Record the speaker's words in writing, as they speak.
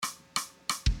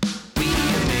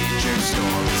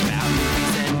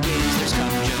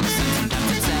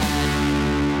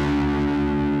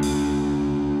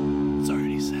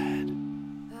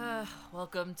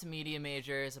Welcome to Media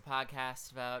Majors, a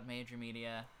podcast about major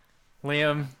media.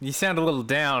 Liam, you sound a little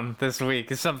down this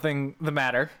week. Is something the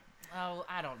matter? Oh,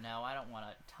 I don't know. I don't want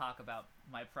to talk about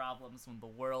my problems when the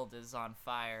world is on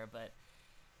fire, but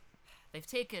they've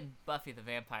taken Buffy the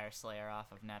Vampire Slayer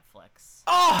off of Netflix.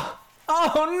 Oh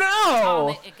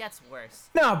no! It gets worse.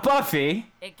 No, Buffy.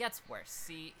 It gets worse.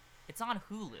 See, it's on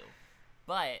Hulu,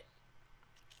 but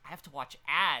I have to watch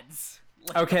ads.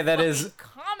 Like Okay, that is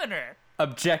commoner.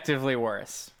 Objectively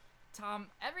worse. Tom,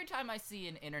 every time I see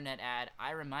an internet ad, I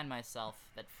remind myself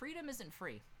that freedom isn't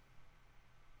free.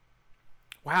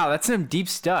 Wow, that's some deep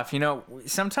stuff. You know,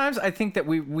 sometimes I think that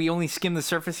we only skim the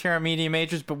surface here on Media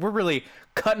Majors, but we're really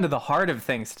cutting to the heart of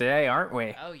things today, aren't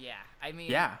we? Oh, yeah. I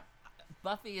mean, yeah.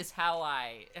 Buffy is how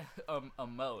I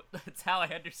emote. That's how I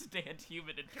understand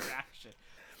human interaction.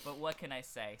 But what can I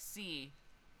say? See,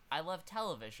 I love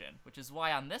television, which is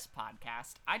why on this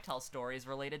podcast, I tell stories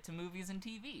related to movies and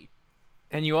TV.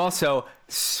 And you also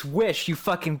swish, you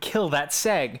fucking kill that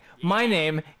seg. Yeah. My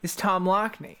name is Tom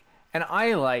Lockney, and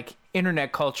I like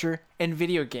internet culture and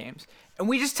video games. And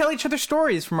we just tell each other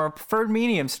stories from our preferred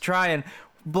mediums to try and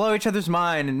blow each other's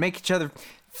mind and make each other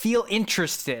feel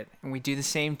interested. And we do the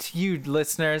same to you,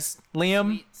 listeners.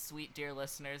 Liam? Sweet, dear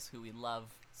listeners who we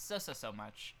love so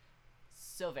much.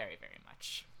 So very, very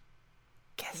much.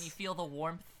 Yes. Can you feel the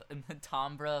warmth and the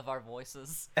timbre of our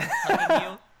voices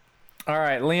hugging you? All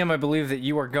right, Liam, I believe that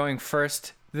you are going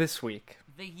first this week.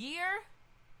 The year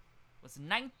was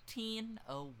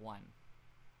 1901.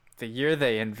 The year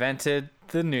they invented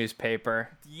the newspaper.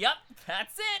 Yep,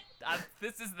 that's it.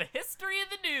 This is the history of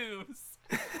the news.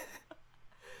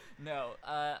 No,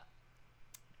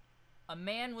 a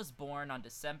man was born on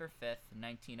December 5th,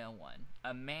 1901.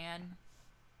 A man...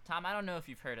 Tom, I don't know if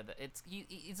you've heard of it.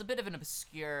 He's a bit of an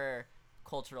obscure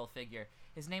cultural figure.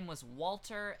 His name was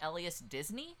Walter Elias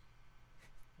Disney.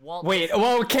 Wait,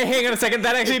 well, okay, hang on a second.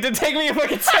 That actually did take me a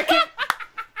fucking second.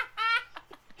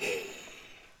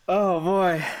 Oh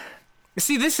boy.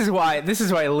 See, this is why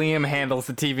Liam handles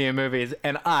the TV and movies,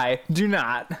 and I do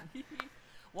not.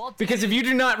 Because if you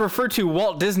do not refer to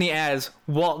Walt Disney as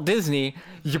Walt Disney,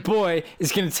 your boy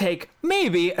is going to take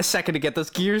maybe a second to get those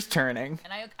gears turning.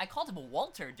 And I called him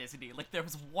Walter Disney, like there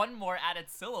was one more added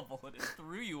syllable and it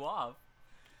threw you off.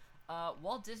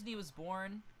 Walt Disney was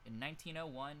born in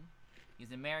 1901. He's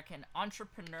an American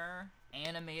entrepreneur,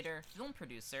 animator, film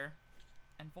producer,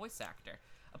 and voice actor.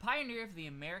 A pioneer of the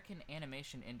American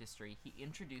animation industry, he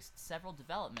introduced several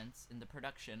developments in the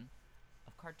production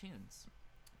of cartoons.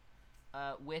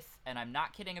 With, and I'm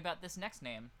not kidding about this next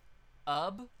name,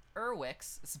 Ub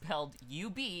Iwerks, spelled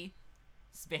U-B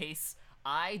space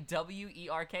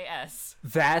I-W-E-R-K-S.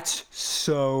 That's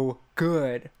so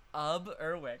good. Ub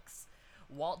Iwerks.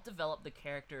 Walt developed the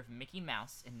character of Mickey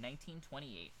Mouse in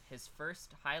 1928, his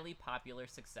first highly popular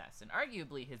success, and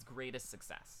arguably his greatest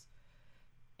success.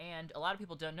 And a lot of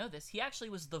people don't know this. He actually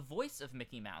was the voice of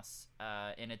Mickey Mouse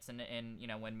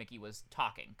when Mickey was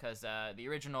talking, because the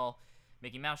original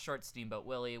Mickey Mouse short, Steamboat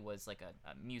Willie, was like a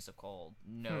musical,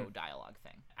 no dialogue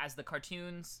thing. As the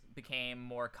cartoons became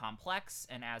more complex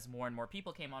and as more and more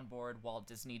people came on board, Walt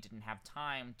Disney didn't have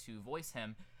time to voice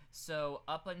him. So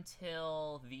up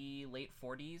until the late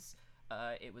 40s,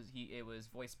 it was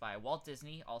voiced by Walt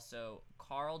Disney, also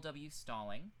Carl W.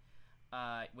 Stalling,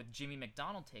 with Jimmy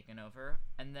McDonald taking over,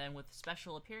 and then with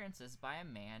special appearances by a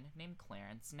man named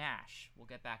Clarence Nash. We'll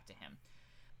get back to him.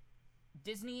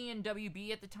 Disney and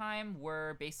WB at the time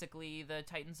were basically the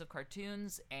titans of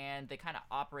cartoons, and they kind of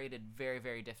operated very,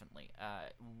 very differently.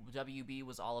 WB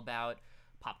was all about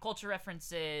pop culture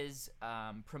references,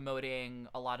 promoting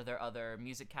a lot of their other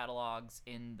music catalogs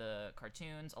in the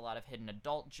cartoons, a lot of hidden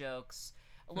adult jokes,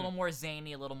 a little more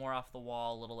zany, a little more off the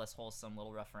wall, a little less wholesome, a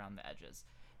little rough around the edges.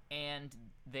 And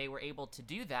they were able to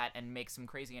do that and make some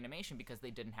crazy animation because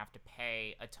they didn't have to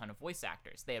pay a ton of voice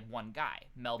actors. They had one guy,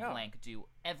 Mel Blanc, do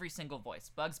every single voice.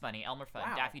 Bugs Bunny, Elmer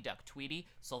Fudd, Daffy Duck, Tweety,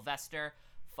 Sylvester,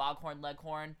 Foghorn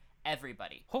Leghorn,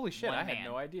 everybody. Holy shit, I had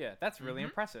no idea. That's really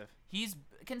impressive. He's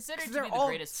considered to be the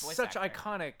greatest voice actor. Such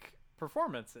iconic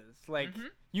performances. Like,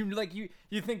 you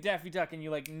think Daffy Duck and you,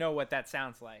 like, know what that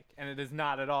sounds like. And it is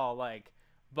not at all like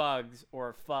Bugs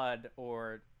or Fudd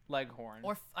or Leghorn.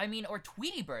 Or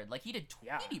Tweety Bird. Like, he did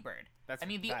Tweety Bird.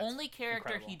 The only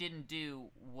character he didn't do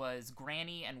was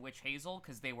Granny and Witch Hazel,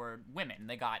 because they were women.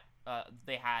 They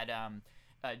had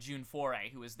June Foray,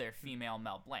 who was their female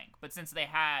Mel Blanc. But since they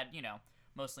had,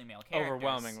 mostly male characters.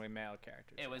 Overwhelmingly male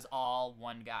characters. It was all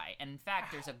one guy. And in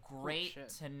fact, there's a great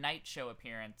Tonight Show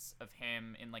appearance of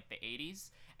him in, like, the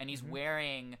 80s, and he's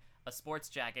wearing a sports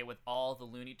jacket with all the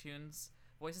Looney Tunes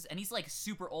voices, and he's like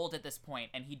super old at this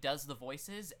point, and he does the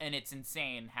voices, and it's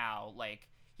insane how like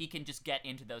he can just get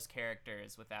into those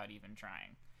characters without even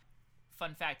trying.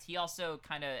 Fun fact, he also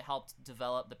kind of helped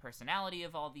develop the personality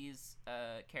of all these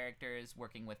characters,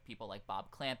 working with people like Bob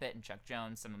Clampett and Chuck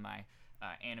Jones, some of my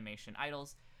animation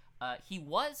idols. He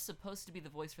was supposed to be the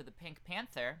voice for the Pink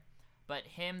Panther, but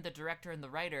him, the director and the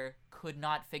writer, could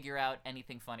not figure out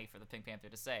anything funny for the Pink Panther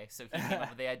to say, so he came up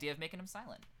with the idea of making him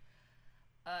silent.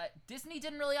 Disney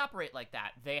didn't really operate like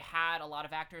that. They had a lot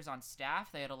of actors on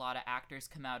staff. They had a lot of actors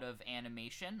come out of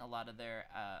animation. A lot of their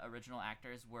original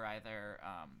actors were either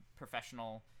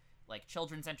professional, like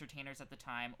children's entertainers at the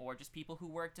time, or just people who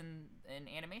worked in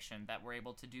animation that were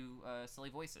able to do silly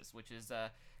voices, which is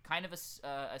kind of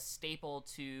a staple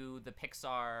to the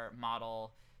Pixar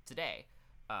model today.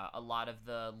 A lot of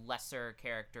the lesser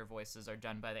character voices are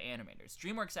done by the animators.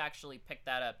 DreamWorks actually picked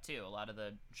that up too. A lot of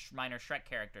the minor Shrek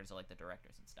characters are like the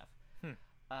directors and stuff.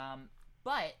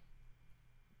 But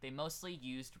they mostly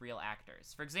used real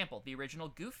actors. For example, the original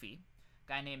Goofy,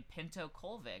 a guy named Pinto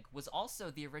Colvig, was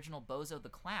also the original Bozo the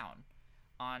Clown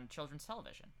on children's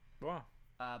television. Wow.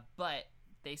 But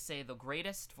they say the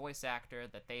greatest voice actor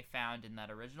that they found in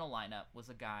that original lineup was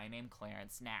a guy named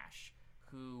Clarence Nash,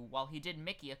 who, while he did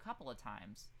Mickey a couple of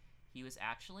times, he was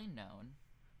actually known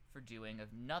for doing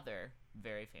another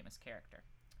very famous character.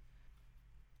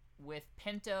 With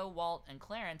Pinto, Walt, and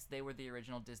Clarence, they were the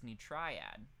original Disney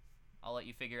triad. I'll let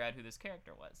you figure out who this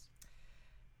character was.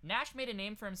 Nash made a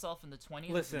name for himself in the 20s.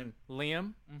 Listen,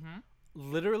 Liam,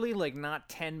 literally like not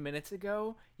 10 minutes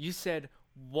ago, you said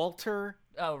Walter,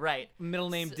 oh, right, middle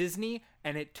name Disney,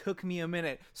 and it took me a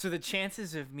minute. So the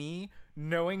chances of me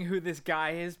knowing who this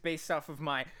guy is based off of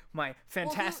my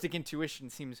fantastic intuition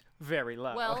seems very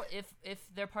low. Well, if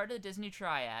they're part of the Disney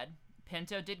triad,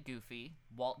 Pinto did Goofy,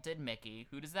 Walt did Mickey,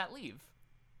 who does that leave?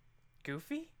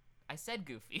 Goofy? I said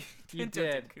Goofy. You Pinto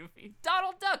did. Goofy.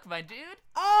 Donald Duck, my dude.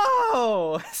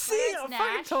 Oh! See, I Clarence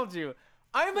fucking Nash. told you.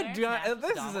 I'm Clarence a Nash giant. was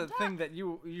This is Donald a thing that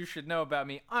you should know about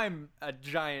me. I'm a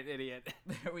giant idiot.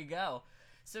 There we go.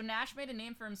 So Nash made a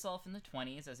name for himself in the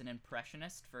 20s as an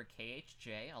impressionist for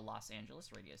KHJ, a Los Angeles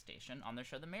radio station, on their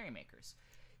show The Merrymakers.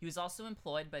 He was also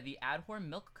employed by the Adhor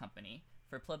Milk Company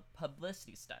for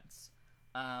publicity stunts.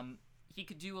 He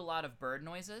could do a lot of bird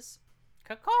noises.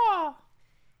 Caw.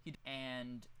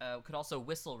 And could also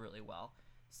whistle really well.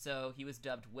 So he was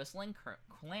dubbed Whistling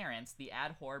Clarence, the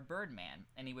Adhor Birdman,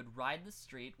 and he would ride the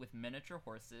street with miniature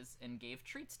horses and gave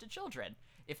treats to children.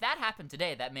 If that happened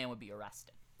today, that man would be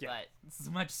arrested. Yeah. But it's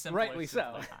much simpler. Rightly so.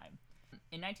 Time.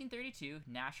 In 1932,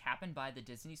 Nash happened by the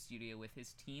Disney studio with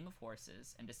his team of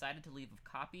horses and decided to leave a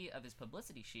copy of his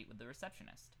publicity sheet with the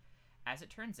receptionist. As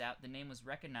it turns out, the name was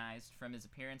recognized from his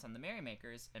appearance on The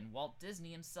Merrymakers, and Walt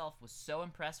Disney himself was so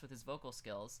impressed with his vocal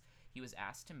skills, he was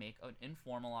asked to make an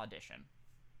informal audition.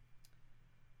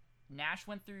 Nash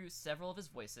went through several of his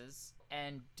voices,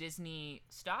 and Disney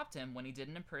stopped him when he did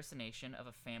an impersonation of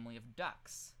a family of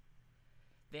ducks.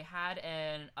 They had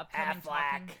an upcoming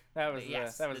talking... That was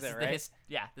yes, that was it, right? This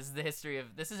is the history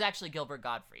of... This is actually Gilbert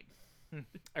Gottfried.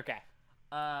 Okay.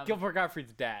 Gilbert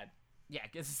Gottfried's dad. Yeah,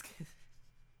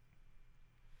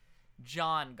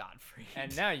 John Gottfried.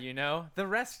 And now you know the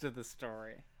rest of the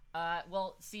story.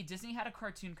 Well, see, Disney had a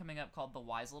cartoon coming up called The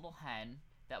Wise Little Hen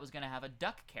that was going to have a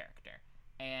duck character.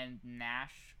 And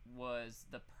Nash was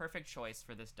the perfect choice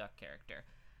for this duck character.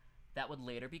 That would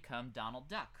later become Donald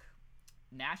Duck.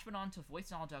 Nash went on to voice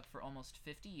Donald Duck for almost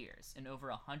 50 years in over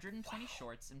 120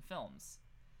 shorts and films.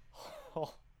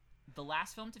 The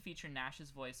last film to feature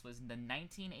Nash's voice was the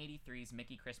 1983's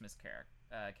Mickey Christmas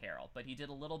Carol, but he did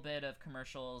a little bit of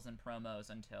commercials and promos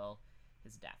until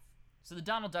his death. So the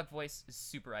Donald Duck voice is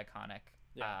super iconic.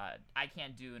 Yeah. I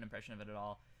can't do an impression of it at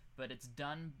all, but it's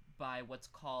done by what's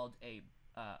called a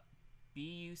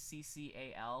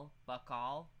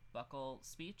buccal, buccal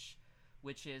speech,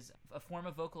 which is a form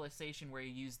of vocalization where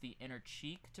you use the inner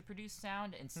cheek to produce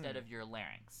sound instead of your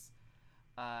larynx.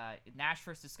 Nash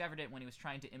first discovered it when he was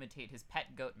trying to imitate his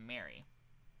pet goat Mary.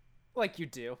 Like you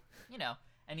do. You know,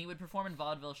 and he would perform in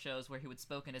vaudeville shows where he would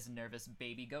spoke in his nervous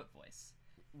baby goat voice.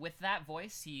 With that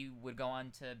voice, he would go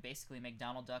on to basically make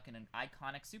Donald Duck an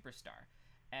iconic superstar.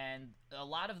 And a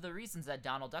lot of the reasons that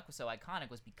Donald Duck was so iconic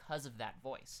was because of that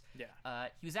voice. Yeah.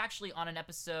 He was actually on an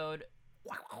episode...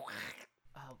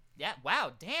 yeah,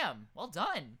 wow, damn, well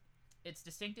done. It's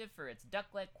distinctive for its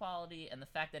duck-like quality and the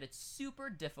fact that it's super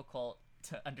difficult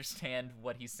to understand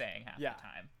what he's saying half the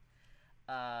time.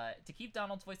 To keep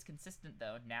Donald's voice consistent,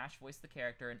 though, Nash voiced the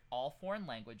character in all foreign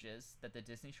languages that the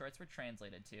Disney shorts were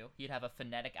translated to. He'd have a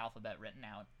phonetic alphabet written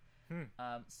out.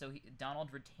 So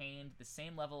Donald retained the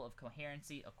same level of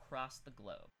coherency across the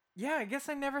globe. Yeah, I guess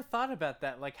I never thought about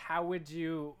that. Like, how would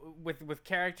you with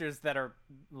characters that are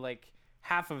like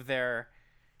half of their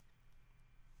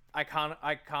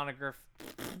iconograph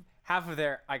half of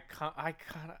their I can't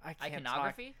talk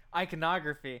Iconography?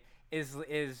 iconography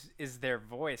is their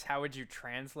voice. How would you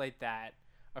translate that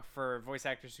for voice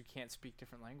actors who can't speak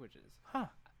different languages? Huh.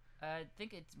 I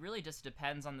think it really just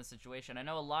depends on the situation. I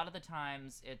know a lot of the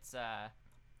times it's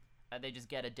they just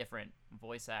get a different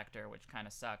voice actor, which kind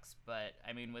of sucks. But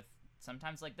I mean, with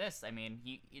sometimes like this, I mean,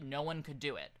 no one could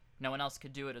do it. No one else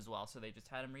could do it as well, so they just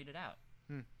had him read it out.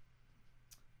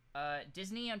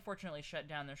 Disney unfortunately shut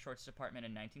down their shorts department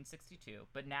in 1962,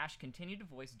 but Nash continued to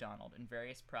voice Donald in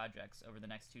various projects over the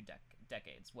next two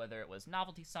decades, whether it was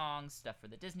novelty songs, stuff for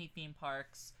the Disney theme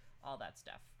parks, all that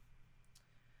stuff.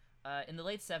 In the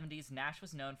late 70s, Nash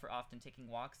was known for often taking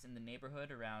walks in the neighborhood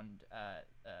around.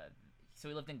 So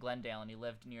he lived in Glendale, and he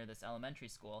lived near this elementary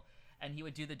school, and he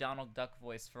would do the Donald Duck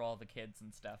voice for all the kids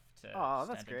and stuff to That's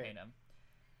entertain great. them.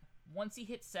 Once he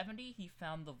hit 70, he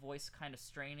found the voice kind of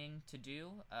straining to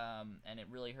do, and it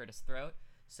really hurt his throat.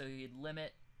 So he'd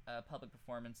limit public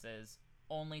performances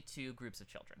only to groups of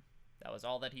children. That was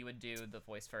all that he would do the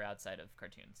voice for outside of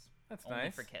cartoons. That's only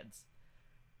nice. for kids.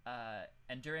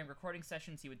 And during recording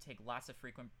sessions, he would take lots of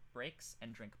frequent breaks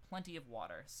and drink plenty of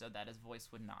water so that his voice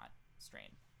would not strain.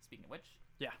 Speaking of which,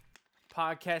 Yeah.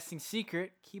 Podcasting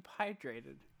secret, keep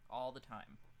hydrated. all the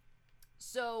time.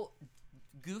 So,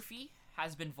 Goofy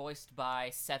has been voiced by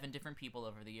 7 different people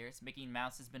over the years. Mickey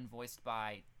Mouse has been voiced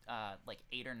by like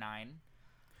 8 or 9.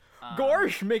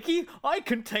 Gosh, Mickey, I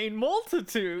contain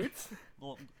multitudes.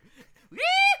 Gosh,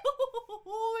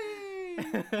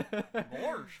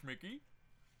 Mickey.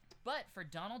 But for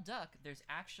Donald Duck, there's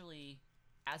actually,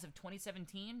 as of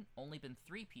 2017, only been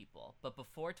 3 people. But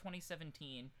before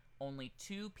 2017, only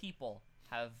 2 people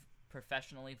have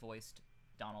professionally voiced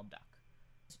Donald Duck.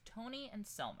 It's Tony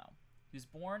Anselmo, who's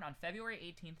born on February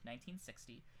 18th,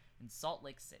 1960, in Salt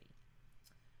Lake City.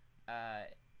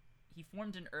 He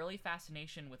formed an early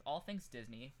fascination with all things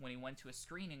Disney when he went to a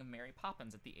screening of Mary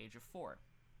Poppins at the age of 4.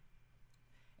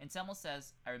 Anselmo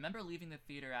says, "I remember leaving the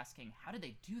theater asking, how did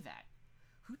they do that?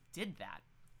 Who did that?"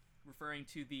 Referring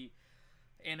to the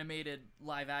animated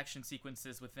live-action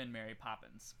sequences within Mary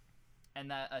Poppins. And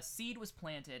that a seed was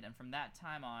planted, and from that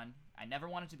time on, I never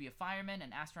wanted to be a fireman,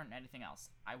 an astronaut, or anything else.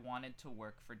 I wanted to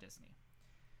work for Disney.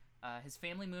 His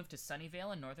family moved to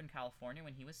Sunnyvale in Northern California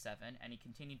when he was 7, and he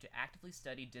continued to actively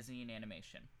study Disney and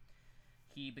animation.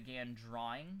 He began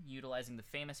drawing, utilizing the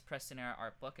famous Preston-era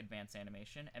art book, Advanced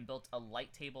Animation, and built a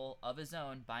light table of his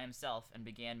own by himself and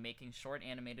began making short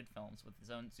animated films with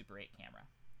his own Super 8 camera.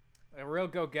 A real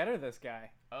go-getter, this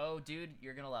guy. Oh, dude,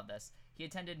 you're gonna love this. He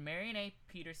attended Marion A.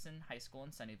 Peterson High School in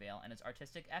Sunnyvale, and his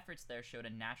artistic efforts there showed a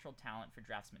natural talent for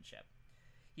draftsmanship.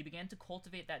 He began to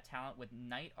cultivate that talent with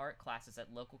night art classes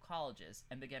at local colleges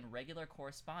and began regular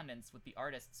correspondence with the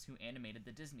artists who animated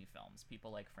the Disney films,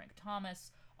 people like Frank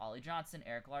Thomas, Ollie Johnson,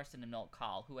 Eric Larson, and Milt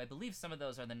Kahl, who I believe some of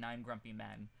those are the 9 Grumpy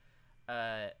Men,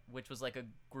 which was like a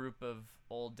group of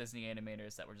old Disney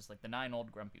animators that were just like the 9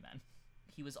 old Grumpy Men.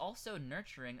 He was also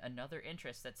nurturing another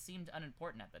interest that seemed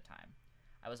unimportant at the time.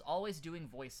 I was always doing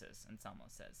voices, Anselmo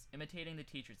says, imitating the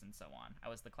teachers and so on. I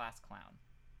was the class clown.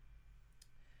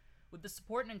 With the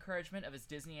support and encouragement of his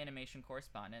Disney animation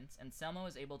correspondents, Anselmo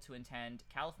was able to attend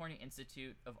California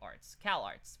Institute of Arts,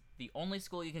 CalArts, the only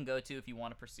school you can go to if you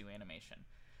want to pursue animation.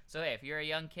 So hey, if you're a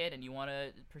young kid and you want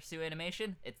to pursue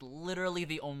animation, it's literally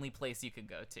the only place you can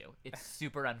go to. It's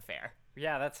super unfair.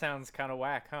 Yeah, that sounds kind of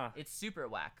whack, huh? It's super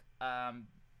whack.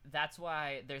 That's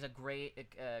why there's a great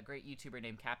YouTuber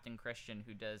named Captain Christian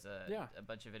who does a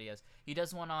bunch of videos. He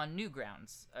does one on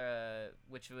Newgrounds,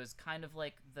 which was kind of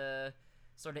like the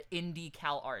sort of indie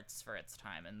CalArts for its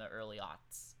time in the early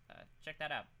aughts. Check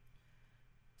that out.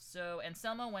 So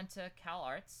Anselmo went to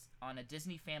CalArts on a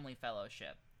Disney Family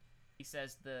Fellowship. He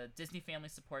says, the Disney family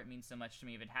support means so much to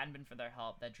me. If it hadn't been for their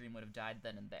help, that dream would have died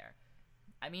then and there.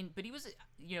 I mean, but he was,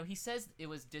 he says it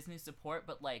was Disney support,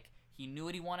 but, like, he knew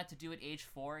what he wanted to do at age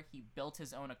 4. He built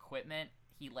his own equipment.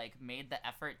 He, like, made the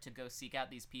effort to go seek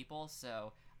out these people.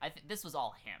 So this was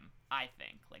all him, I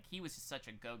think. Like, he was just such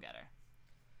a go-getter.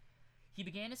 He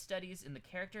began his studies in the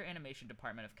character animation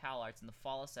department of CalArts in the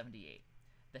fall of '78.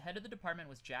 The head of the department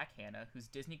was Jack Hanna, whose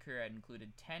Disney career had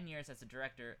included 10 years as a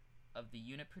director of the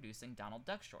unit producing Donald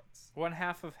Duck shorts. One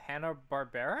half of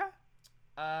Hanna-Barbera?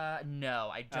 No,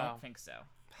 I don't think so.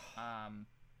 I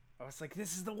was like,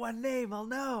 this is the one name I'll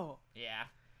know. Yeah.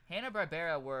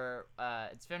 Hanna-Barbera were,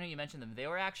 it's funny you mentioned them, they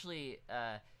were actually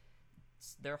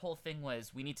their whole thing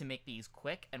was, we need to make these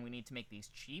quick and we need to make these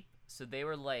cheap. So they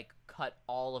were like, cut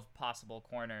all of possible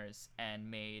corners and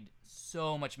made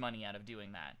so much money out of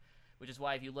doing that. Which is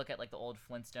why if you look at like the old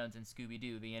Flintstones and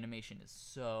Scooby-Doo, the animation is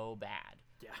so bad.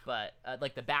 Yeah. But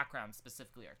like the backgrounds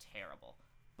specifically are terrible.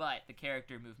 But the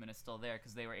character movement is still there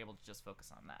because they were able to just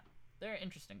focus on that. They're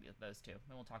interesting, those two,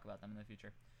 and we'll talk about them in the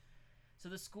future. So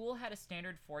the school had a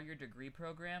standard 4-year degree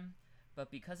program, but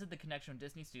because of the connection with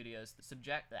Disney Studios,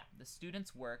 the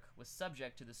students' work was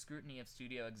subject to the scrutiny of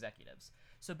studio executives.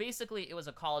 So basically, it was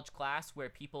a college class where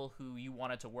people who you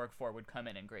wanted to work for would come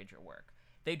in and grade your work.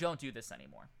 They don't do this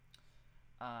anymore.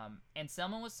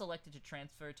 Anselmo was selected to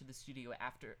transfer to the studio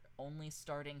after only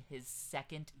starting his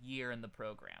 2nd year in the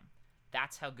program.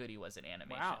 That's how good he was at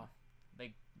animation. Wow.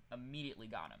 They immediately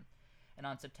got him. And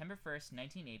on September 1st,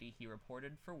 1980, he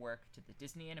reported for work to the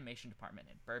Disney Animation Department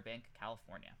in Burbank,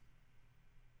 California.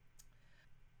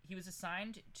 He was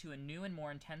assigned to a new and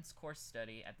more intense course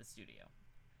study at the studio.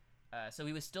 So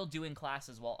he was still doing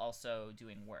classes while also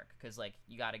doing work, because, like,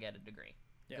 you gotta get a degree.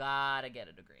 Yeah. Gotta get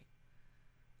a degree.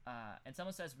 And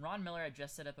someone says, Ron Miller had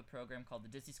just set up a program called the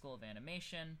Disney School of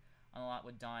Animation, on a lot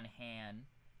with Don Hahn,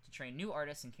 to train new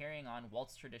artists in carrying on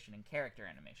Walt's tradition in character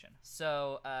animation.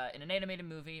 So, in an animated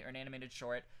movie or an animated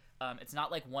short, it's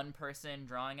not like one person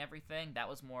drawing everything. That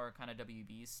was more kind of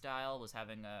WB's style, was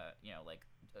having a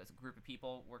group of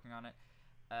people working on it.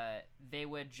 They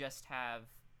would just have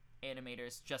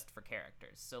animators just for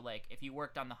characters. So, like, if you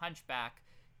worked on The Hunchback,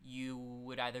 you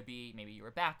would either be, maybe you were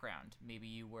background, maybe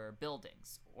you were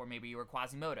buildings, or maybe you were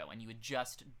Quasimodo, and you would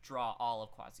just draw all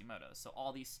of Quasimodo. So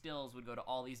all these stills would go to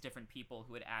all these different people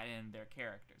who would add in their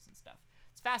characters and stuff.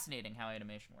 It's fascinating how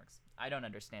animation works. I don't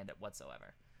understand it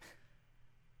whatsoever.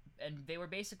 And they were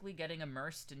basically getting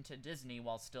immersed into Disney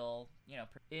while still,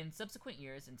 in subsequent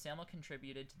years, Anselmo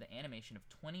contributed to the animation of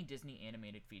 20 Disney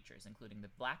animated features, including The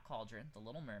Black Cauldron, The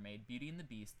Little Mermaid, Beauty and the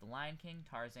Beast, The Lion King,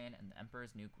 Tarzan, and The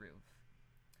Emperor's New Groove.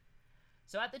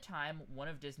 So at the time, one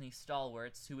of Disney's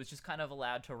stalwarts, who was just kind of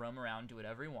allowed to roam around and do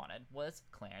whatever he wanted, was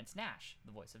Clarence Nash,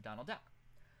 the voice of Donald Duck.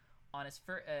 On his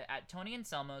at Tony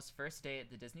Anselmo's first day at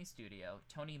the Disney studio,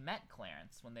 Tony met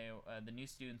Clarence when the new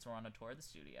students were on a tour of the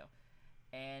studio,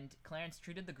 and Clarence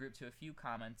treated the group to a few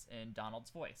comments in Donald's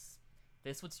voice.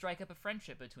 This would strike up a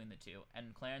friendship between the two,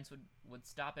 and Clarence would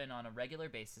stop in on a regular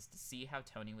basis to see how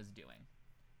Tony was doing.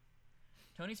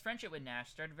 Tony's friendship with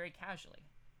Nash started very casually.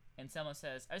 Anselmo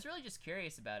says, I was really just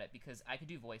curious about it because I could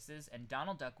do voices, and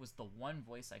Donald Duck was the one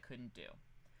voice I couldn't do.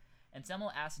 Anselmo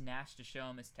asked Nash to show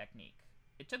him his technique.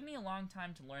 It took me a long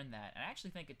time to learn that, and I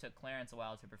actually think it took Clarence a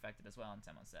while to perfect it as well,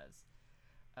 Anselmo says.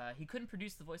 He couldn't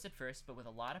produce the voice at first, but with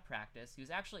a lot of practice, he was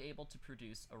actually able to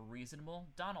produce a reasonable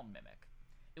Donald mimic.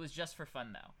 It was just for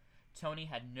fun, though. Tony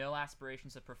had no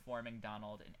aspirations of performing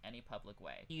Donald in any public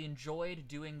way. He enjoyed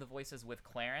doing the voices with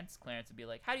Clarence. Clarence would be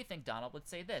like, how do you think Donald would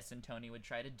say this? And Tony would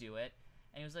try to do it.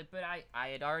 And he was like, but I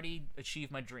had already achieved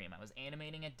my dream. I was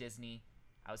animating at Disney.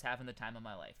 I was having the time of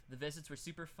my life. The visits were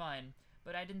super fun,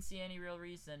 but I didn't see any real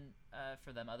reason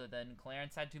for them other than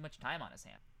Clarence had too much time on his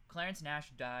hands. Clarence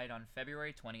Nash died on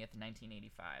February 20th,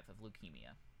 1985 of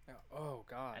leukemia. Oh,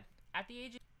 God. At the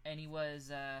age of... And he was...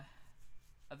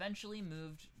 eventually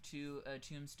moved to a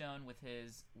tombstone with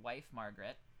his wife,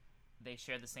 Margaret. They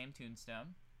share the same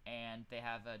tombstone, and they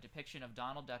have a depiction of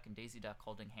Donald Duck and Daisy Duck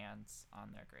holding hands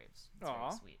on their graves. It's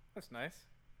very sweet. That's nice.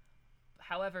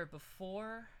 However,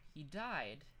 before he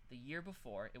died, the year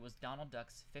before, it was Donald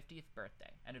Duck's 50th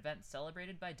birthday, an event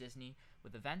celebrated by Disney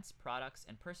with events, products,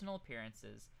 and personal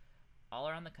appearances all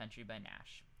around the country by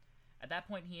Nash. At that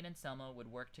point, he and Anselmo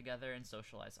would work together and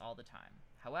socialize all the time.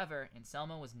 However,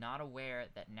 Anselmo was not aware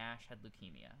that Nash had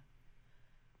leukemia.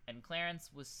 And Clarence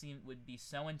would be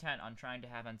so intent on trying to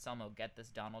have Anselmo get this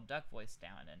Donald Duck voice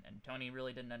down, and Tony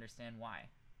really didn't understand why.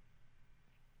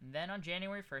 And then on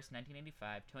January 1st,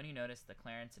 1985, Tony noticed that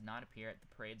Clarence did not appear at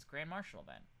the parade's Grand Marshal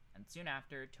event, and soon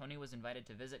after, Tony was invited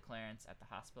to visit Clarence at the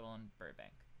hospital in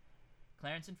Burbank.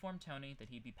 Clarence informed Tony that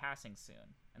he'd be passing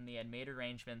soon, and they had made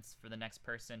arrangements for the next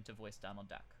person to voice Donald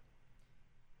Duck.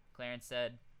 Clarence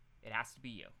said, it has to be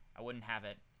you. I wouldn't have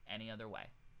it any other way.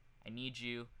 I need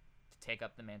you to take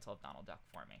up the mantle of Donald Duck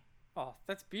for me. Oh,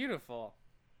 that's beautiful.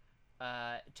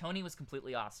 Tony was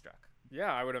completely awestruck.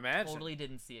 Yeah, I would imagine. Totally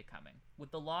didn't see it coming. With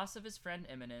the loss of his friend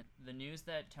imminent, the news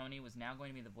that Tony was now going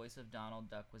to be the voice of Donald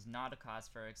Duck was not a cause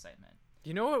for excitement.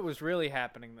 You know what was really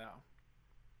happening, though?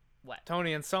 What?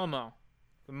 Tony Anselmo.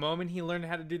 The moment he learned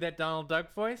how to do that Donald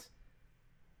Duck voice,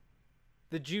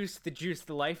 the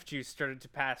life juice started to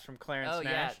pass from Clarence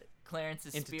Nash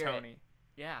Clarence's into spirit. Tony.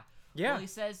 Yeah. Yeah.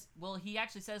 He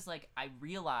actually says, like, I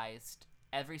realized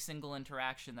every single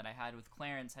interaction that I had with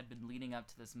Clarence had been leading up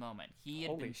to this moment. He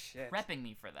had been prepping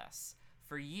me for this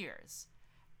for years.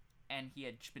 And he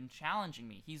had been challenging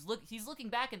me. He's looking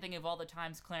back and thinking of all the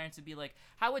times Clarence would be like,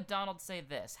 how would Donald say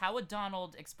this? How would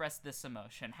Donald express this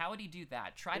emotion? How would he do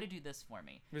that? Try to do this for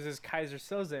me. It was his Kaiser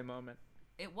Soze moment.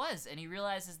 It was, and he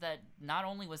realizes that not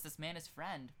only was this man his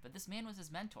friend, but this man was his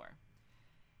mentor.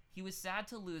 He was sad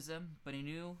to lose him, but he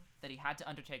knew that he had to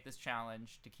undertake this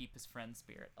challenge to keep his friend's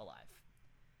spirit alive.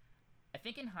 I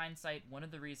think in hindsight, one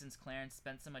of the reasons Clarence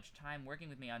spent so much time working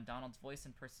with me on Donald's voice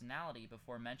and personality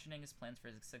before mentioning his plans for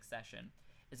his succession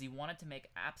is he wanted to make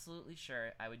absolutely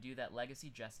sure I would do that legacy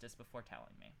justice before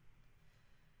telling me.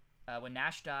 When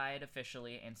Nash died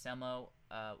officially, Anselmo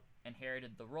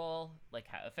inherited the role,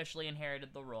 officially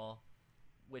inherited the role,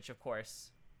 which of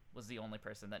course was the only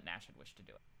person that Nash had wished to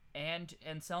do it. And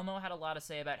Anselmo had a lot to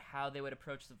say about how they would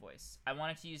approach the voice. I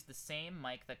wanted to use the same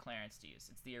mic that Clarence used.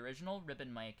 It's the original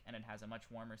ribbon mic, and it has a much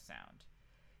warmer sound.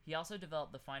 He also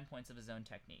developed the fine points of his own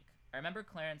technique. I remember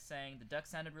Clarence saying the duck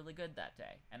sounded really good that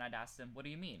day, and I'd ask him, what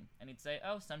do you mean? And he'd say,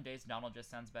 oh, some days Donald just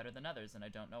sounds better than others, and I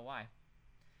don't know why.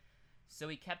 So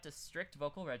he kept a strict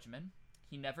vocal regimen.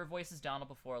 He never voices Donald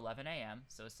before 11 a.m.,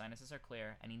 so his sinuses are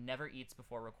clear, and he never eats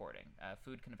before recording.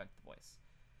 Food can affect the voice.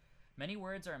 Many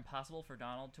words are impossible for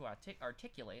Donald to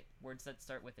articulate. Words that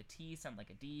start with a T sound like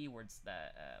a D. Words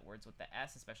with the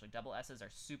S, especially double S's, are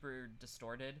super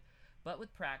distorted. But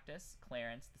with practice,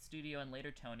 Clarence, the studio, and later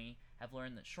Tony have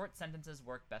learned that short sentences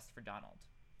work best for Donald.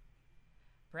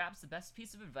 Perhaps the best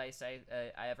piece of advice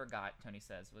I ever got, Tony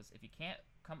says, was if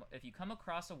you come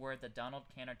across a word that Donald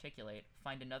can't articulate,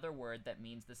 find another word that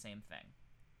means the same thing.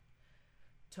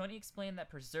 Tony explained that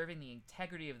preserving the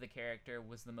integrity of the character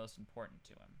was the most important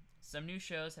to him. Some new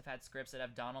shows have had scripts that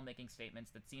have Donald making statements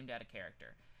that seemed out of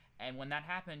character. And when that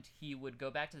happened, he would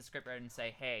go back to the scriptwriter and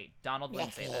say, hey, Donald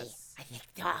wouldn't say this. I think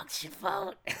dogs should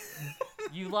vote.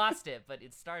 You lost it, but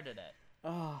it started it.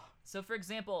 Oh. So, for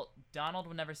example, Donald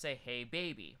would never say, hey,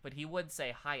 baby, but he would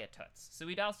say, hiya, toots. So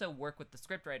he'd also work with the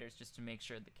scriptwriters just to make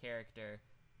sure the character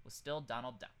was still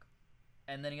Donald Duck.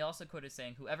 And then he also quoted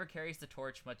saying, whoever carries the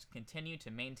torch must continue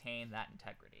to maintain that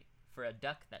integrity for a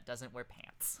duck that doesn't wear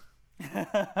pants.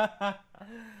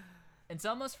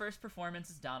 Anselmo's first performance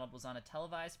as Donald was on a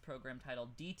televised program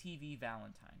titled DTV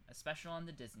Valentine, a special on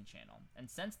the Disney Channel, and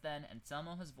since then,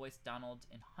 Anselmo has voiced Donald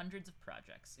in hundreds of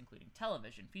projects, including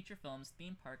television, feature films,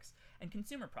 theme parks, and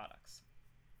consumer products.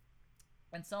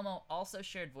 Anselmo also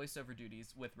shared voiceover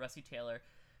duties with Russi Taylor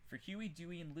for Huey,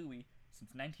 Dewey, and Louie since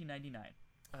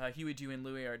 1999. Huey, Dewey, and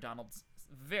Louie are Donald's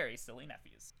very silly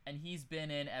nephews, and he's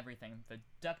been in everything: the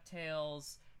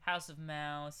DuckTales, House of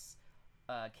Mouse,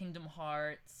 Kingdom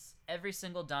Hearts. Every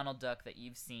single Donald Duck that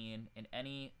you've seen in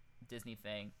any Disney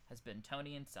thing has been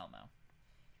Tony Anselmo.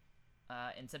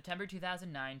 In September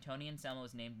 2009, Tony Anselmo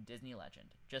was named Disney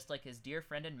Legend, just like his dear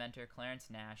friend and mentor Clarence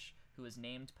Nash, who was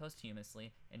named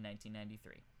posthumously in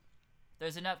 1993.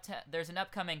 There's an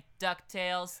upcoming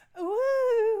DuckTales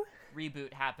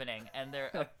reboot happening, and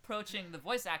they're approaching the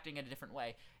voice acting in a different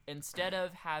way. Instead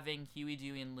of having Huey,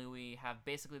 Dewey, and Louie have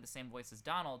basically the same voice as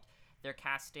Donald, they're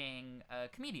casting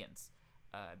comedians.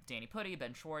 Danny Pudi,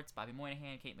 Ben Schwartz, Bobby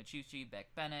Moynihan, Kate Micucci,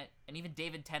 Beck Bennett, and even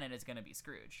David Tennant is going to be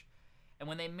Scrooge. And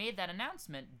when they made that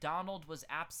announcement, Donald was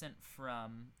absent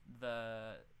from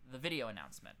the video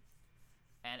announcement.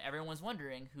 And everyone was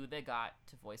wondering who they got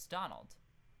to voice Donald.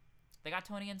 They got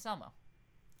Tony Anselmo.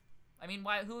 I mean,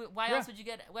 why else would you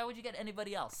get? Why would you get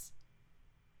anybody else?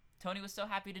 Tony was so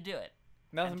happy to do it.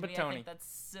 Nothing but Tony. I think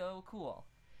that's so cool.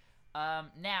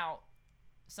 Now,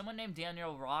 someone named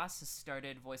Daniel Ross has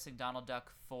started voicing Donald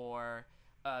Duck for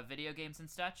video games and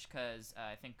such, because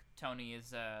I think Tony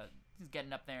is he's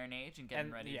getting up there in age and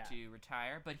getting ready to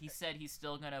retire. But he said he's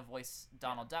still gonna voice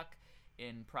Donald Duck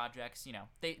in projects. You know,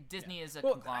 Disney is a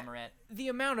conglomerate. The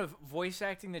amount of voice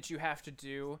acting that you have to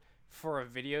do for a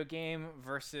video game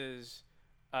versus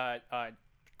a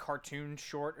cartoon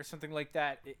short or something like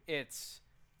that, it's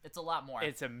a lot more.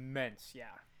 It's immense. Yeah.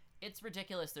 It's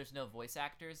ridiculous. There's no voice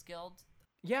actors guild.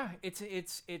 Yeah,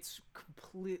 it's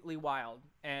completely wild,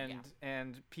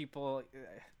 and people.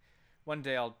 One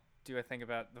day I'll do a thing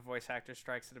about the voice actor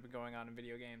strikes that have been going on in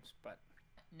video games. But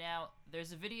now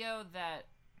there's a video that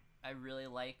I really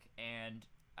like, and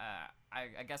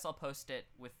I guess I'll post it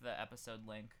with the episode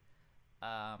link,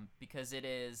 because it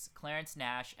is Clarence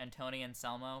Nash and Tony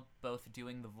Anselmo both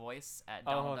doing the voice at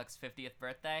Donald Duck's 50th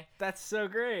birthday. That's so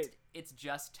great. It's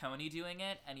just Tony doing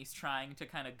it, and he's trying to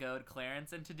kind of goad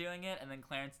Clarence into doing it, and then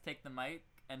Clarence take the mic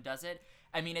and does it.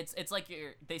 I mean, it's like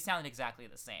they sound exactly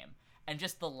the same, and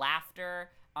just the laughter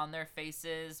on their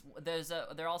faces.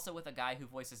 They're also with a guy who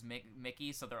voices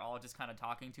Mickey, so they're all just kind of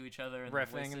talking to each other and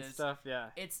riffing and stuff. Yeah,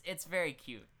 it's very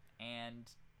cute, and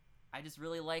I just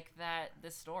really like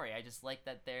this story. I just like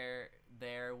that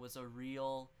there was a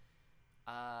real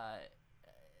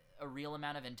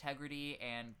amount of integrity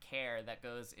and care that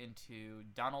goes into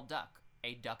Donald Duck,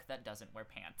 a duck that doesn't wear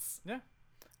pants. Yeah.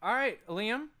 All right,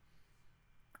 Liam.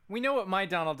 We know what my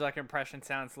Donald Duck impression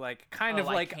sounds like. Kind of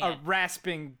like a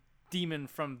rasping demon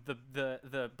from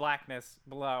the blackness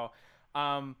below.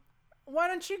 Why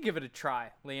don't you give it a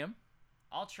try, Liam?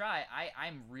 I'll try.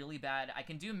 I'm really bad. I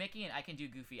can do Mickey and I can do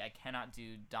Goofy. I cannot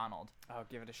do Donald. Oh,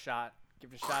 give it a shot.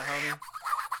 Give it a shot, homie.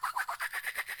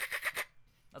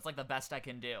 That's like the best I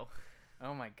can do.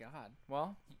 Oh my god.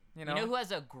 Well, you know who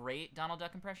has a great Donald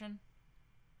Duck impression?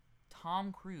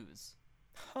 Tom Cruise.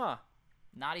 Huh.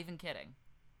 Not even kidding.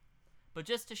 But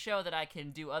just to show that I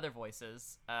can do other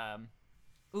voices,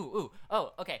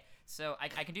 oh, okay. So I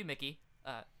can do Mickey.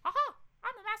 Haha,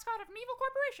 I'm the mascot of an evil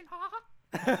corporation. Ha ha ha.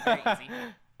 Very easy.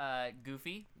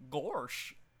 Goofy.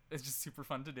 Gorsh. It's just super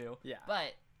fun to do. Yeah.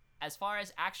 But as far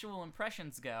as actual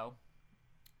impressions go,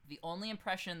 the only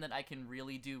impression that I can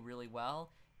really do really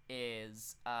well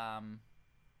is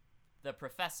the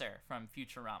professor from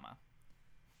Futurama.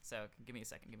 So give me a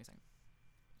second.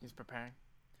 He's preparing.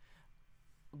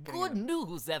 Good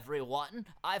news, everyone.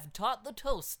 I've taught the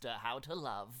toaster how to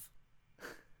love.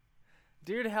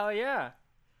 Dude, hell yeah.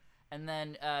 And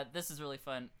then this is really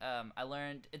fun. I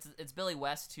learned it's Billy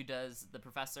West who does the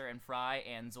Professor and Fry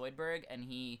and Zoidberg, and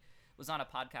he was on a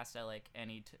podcast I like, and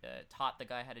he taught the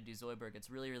guy how to do Zoidberg. It's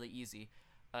really, really easy.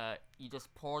 You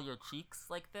just pull your cheeks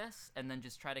like this, and then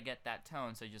just try to get that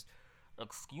tone. So you just,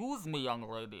 excuse me, young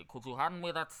lady, could you hand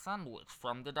me that sandwich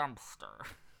from the dumpster?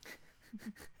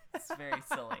 It's very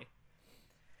silly.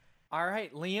 All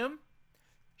right, Liam,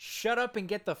 shut up and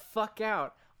get the fuck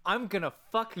out. I'm gonna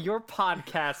fuck your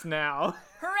podcast now.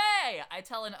 Hooray! I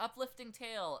tell an uplifting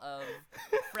tale of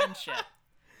friendship.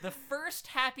 The first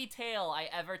happy tale I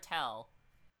ever tell.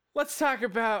 Let's talk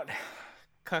about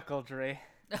cuckoldry.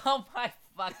 Oh my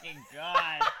fucking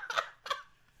god.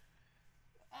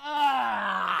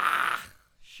 Ah!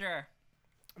 Sure.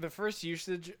 The first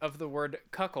usage of the word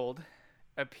cuckold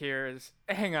appears.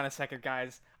 Hang on a second,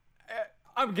 guys.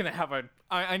 I'm gonna have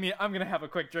a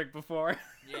quick drink before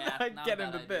I get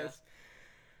into this.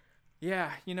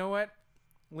 Yeah, you know what,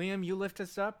 Liam, you lift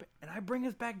us up and I bring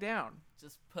us back down.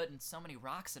 Just putting so many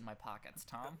rocks in my pockets,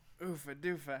 Tom. Oofa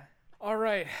doofa. All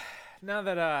right, now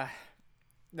that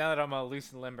I'm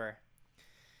loose and limber,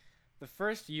 the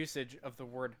first usage of the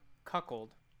word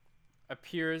cuckold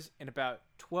appears in about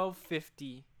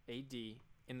 1250 A.D.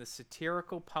 in the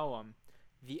satirical poem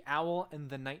The Owl and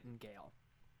the Nightingale.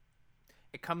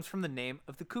 It comes from the name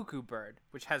of the cuckoo bird,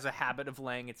 which has a habit of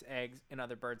laying its eggs in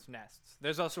other birds' nests.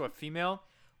 There's also a female.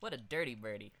 What a dirty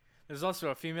birdie. There's also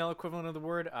a female equivalent of the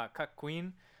word, cuck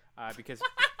queen, because.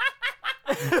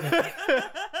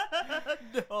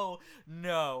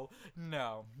 No.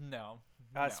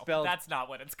 Spelled that's not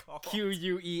what it's called.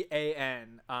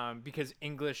 Quean, because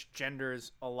English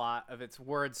genders a lot of its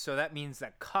words, so that means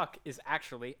that cuck is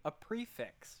actually a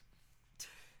prefix.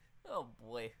 Oh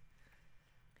boy.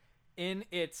 In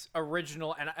its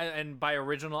original, and by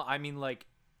original I mean like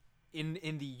in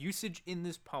the usage in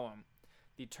this poem,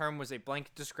 the term was a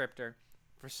blanket descriptor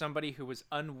for somebody who was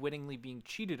unwittingly being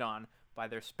cheated on by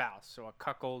their spouse. So a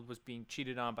cuckold was being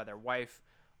cheated on by their wife,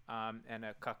 and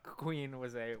a cuck queen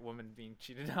was a woman being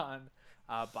cheated on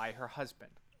by her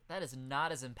husband. That is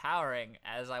not as empowering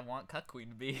as I want cuck queen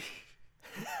to be.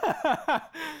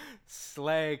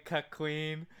 Slay, cuck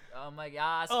queen. Oh my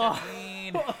gosh, cuck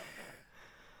queen.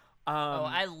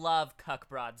 I love Cuck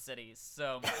Broad Cities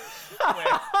so much. Where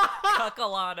Cuck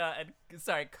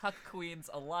Queens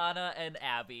Alana and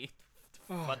Abby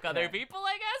fuck other people,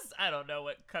 I guess? I don't know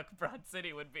what Cuck Broad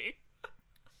City would be.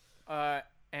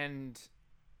 And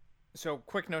so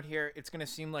quick note here, it's going to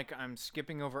seem like I'm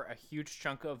skipping over a huge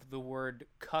chunk of the word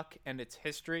cuck and its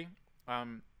history.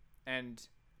 But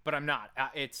I'm not.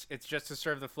 It's just to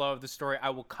serve the flow of the story.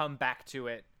 I will come back to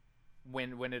it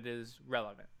when it is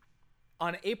relevant.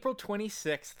 On April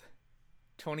 26th,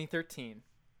 2013,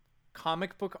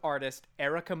 comic book artist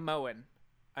Erica Moen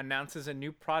announces a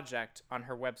new project on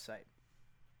her website.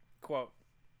 Quote,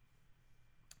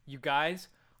 "You guys,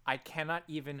 I cannot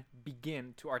even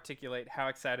begin to articulate how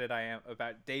excited I am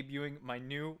about debuting my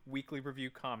new weekly review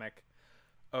comic,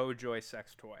 Oh Joy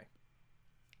Sex Toy.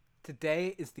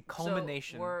 Today is the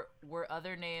culmination." So were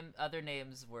other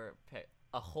names were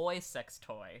Ahoy Sex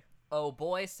Toy, Oh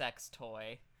Boy Sex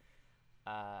Toy.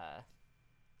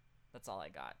 That's all I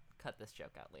got. Cut this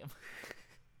joke out, Liam.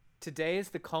 Today is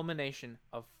the culmination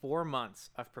of 4 months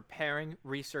of preparing,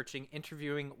 researching,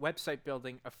 interviewing, website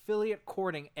building, affiliate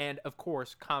courting, and, of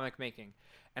course, comic making.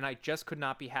 And I just could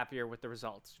not be happier with the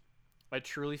results. I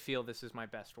truly feel this is my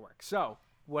best work. So,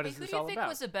 what is this all about? Who do you think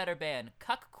was a better band,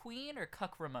 Cuck Queen or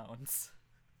Cuck Ramones?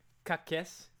 Cuck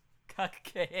Kiss? Cuck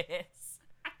Kiss.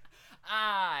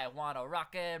 I wanna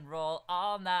rock and roll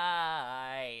all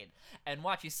night and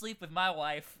watch you sleep with my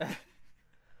wife.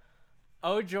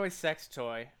 Oh Joy Sex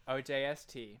Toy,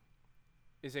 OJST,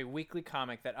 is a weekly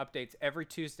comic that updates every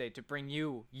Tuesday to bring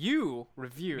you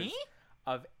reviews Me?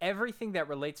 of everything that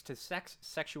relates to sex,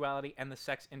 sexuality, and the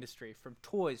sex industry, from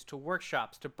toys to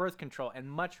workshops to birth control and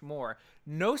much more.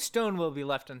 No stone will be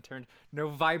left unturned, no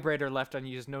vibrator left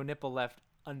unused, no nipple left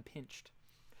unpinched.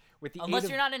 Unless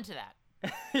you're not into that.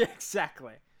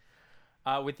 Exactly.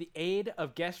 With the aid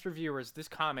of guest reviewers, this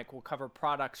comic will cover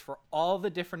products for all the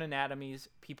different anatomies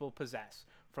people possess,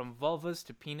 from vulvas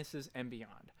to penises and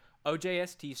beyond.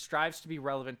 OJST strives to be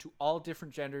relevant to all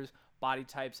different genders, body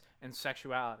types, and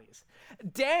sexualities.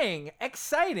 Dang!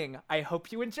 Exciting! I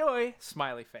hope you enjoy!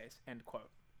 Smiley face. End quote.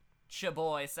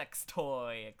 Chaboy Sex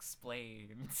Toy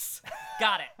explains.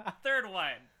 Got it. Third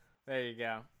one. There you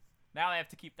go. Now I have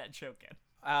to keep that joke in.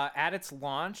 At its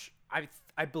launch,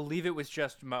 I believe it was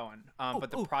just Moen,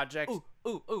 but the project...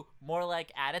 More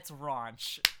like at its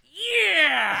raunch.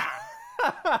 Yeah!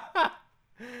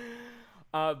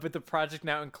 But the project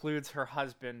now includes her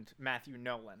husband, Matthew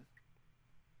Nolan.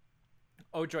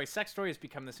 Oh Joy Sex Story has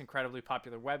become this incredibly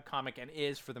popular webcomic and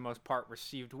is, for the most part,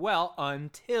 received well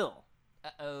until...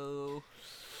 Uh-oh.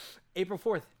 April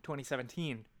 4th,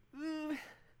 2017.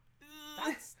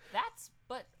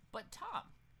 But Tom,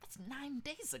 that's 9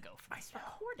 days ago from this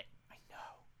recording. I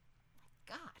know.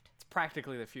 God. It's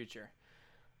practically the future.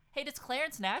 Hey, does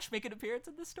Clarence Nash make an appearance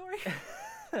in this story?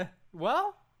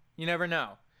 Well, you never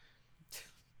know.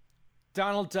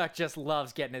 Donald Duck just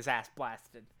loves getting his ass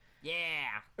blasted.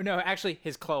 Yeah. No, actually,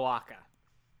 his cloaca.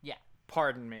 Yeah.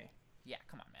 Pardon me. Yeah,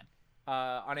 come on, man.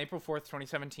 On April 4th,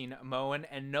 2017, Moen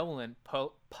and Nolan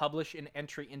publish an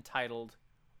entry entitled,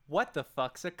 What the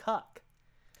Fuck's a Cuck?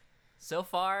 So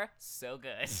far, so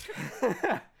good.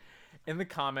 In the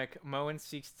comic, Moen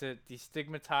seeks to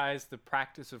destigmatize the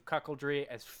practice of cuckoldry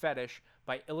as fetish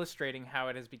by illustrating how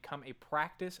it has become a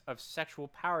practice of sexual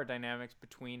power dynamics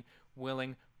between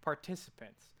willing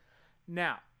participants.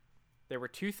 Now, there were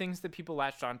 2 things that people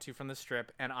latched onto from the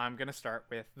strip, and I'm going to start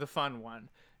with the fun one.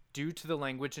 Due to the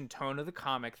language and tone of the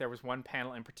comic, there was one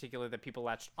panel in particular that people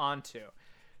latched onto.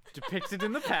 Depicted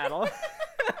in the panel...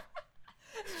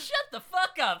 Shut the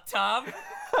fuck up, Tom!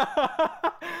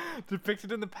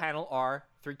 Depicted in the panel are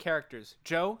 3 characters.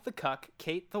 Joe, the cuck,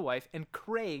 Kate, the wife, and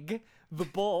Craig, the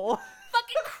bull.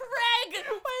 Fucking Craig!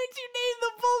 Why did you name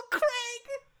the bull Craig?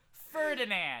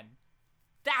 Ferdinand.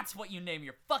 That's what you name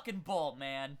your fucking bull,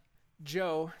 man.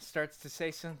 Joe starts to say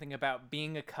something about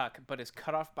being a cuck, but is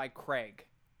cut off by Craig,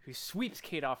 who sweeps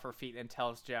Kate off her feet and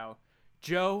tells Joe,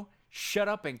 Joe, shut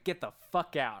up and get the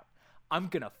fuck out. I'm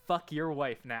gonna fuck your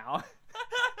wife now.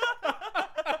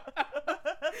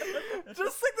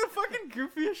 Just like the fucking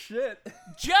goofiest shit.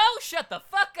 Joe, shut the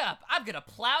fuck up. I'm gonna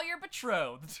plow your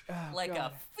betrothed. Like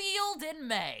God. a field in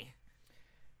May.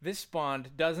 This spawned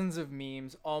dozens of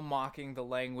memes, all mocking the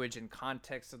language and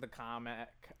context of the comic.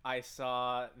 I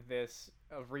saw this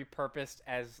repurposed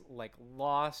as, like,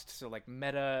 Lost, so, like,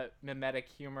 mimetic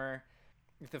humor.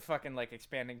 The fucking, like,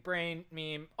 expanding brain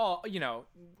meme. Oh, you know,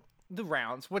 the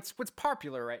rounds. What's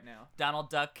popular right now? Donald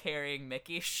Duck carrying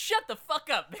Mickey. Shut the fuck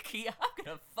up, Mickey. I'm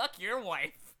gonna fuck your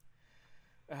wife.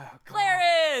 Oh, God.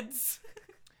 Clarence!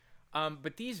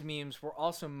 But these memes were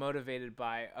also motivated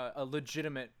by a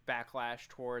legitimate backlash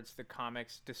towards the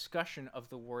comic's discussion of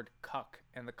the word cuck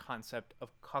and the concept of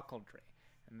cuckoldry.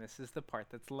 And this is the part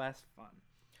that's less fun.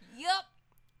 Yup.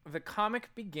 The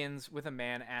comic begins with a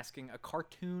man asking a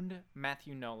cartooned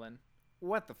Matthew Nolan,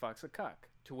 what the fuck's a cuck?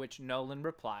 To which Nolan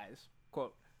replies,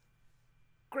 quote,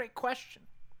 great question.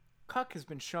 Cuck has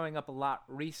been showing up a lot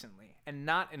recently, and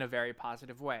not in a very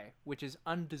positive way, which is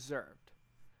undeserved.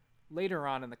 Later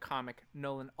on in the comic,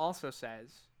 Nolan also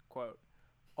says, quote,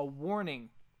 a warning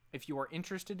if you are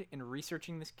interested in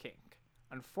researching this kink.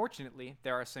 Unfortunately,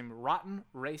 there are some rotten,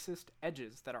 racist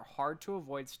edges that are hard to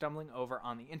avoid stumbling over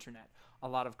on the internet. A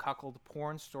lot of cuckold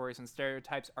porn stories and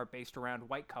stereotypes are based around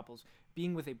white couples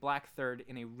being with a black third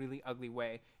in a really ugly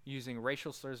way, using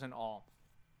racial slurs and all.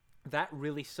 That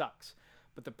really sucks,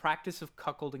 but the practice of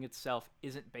cuckolding itself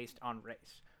isn't based on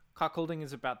race. Cuckolding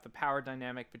is about the power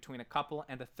dynamic between a couple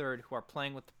and a third who are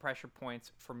playing with the pressure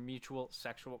points for mutual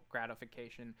sexual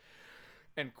gratification.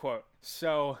 End quote.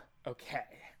 So,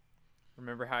 okay.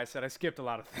 Remember how I said I skipped a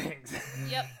lot of things?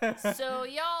 Yep. So,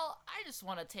 y'all, I just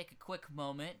want to take a quick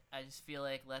moment. I just feel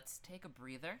like let's take a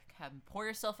breather. Pour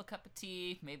yourself a cup of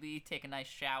tea. Maybe take a nice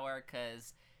shower,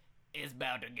 because it's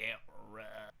about to get rough.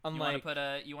 Unlike,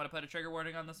 you want to put a trigger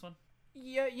warning on this one?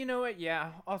 Yeah, you know what?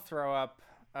 Yeah, I'll throw up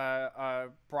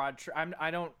broad. I'm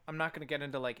not gonna get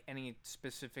into like any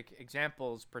specific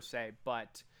examples per se,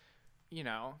 but you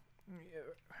know,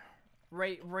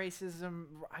 racism.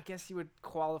 I guess you would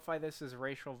qualify this as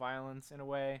racial violence in a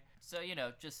way. So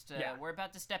just we're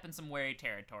about to step in some wary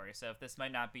territory. So if this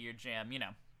might not be your jam,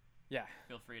 Yeah.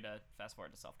 feel free to fast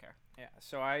forward to self-care. Yeah.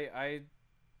 So I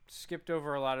skipped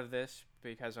over a lot of this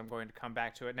because I'm going to come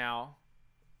back to it now,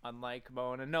 unlike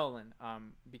Bowen and Nolan,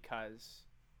 because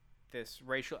this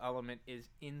racial element is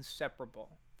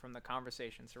inseparable from the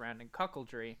conversation surrounding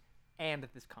cuckoldry and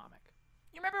this comic.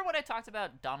 You remember when I talked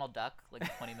about Donald Duck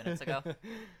like 20 minutes ago?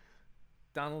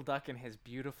 Donald Duck and his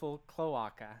beautiful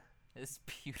cloaca. His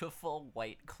beautiful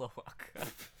white cloaca.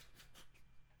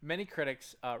 Many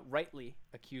critics rightly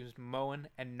accused Moen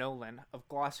and Nolan of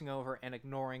glossing over and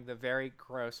ignoring the very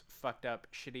gross, fucked up,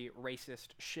 shitty, racist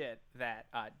shit that,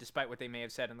 despite what they may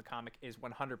have said in the comic, is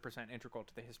 100% integral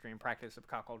to the history and practice of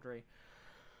cuckoldry.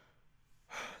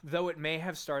 Though it may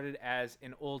have started as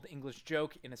an old English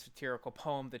joke in a satirical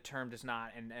poem, the term does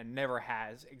not and never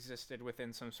has existed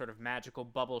within some sort of magical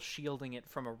bubble shielding it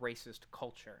from a racist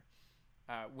culture.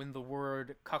 When the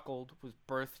word cuckold was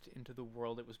birthed into the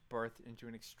world, it was birthed into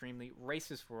an extremely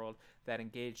racist world that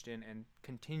engaged in and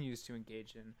continues to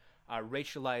engage in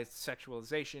racialized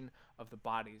sexualization of the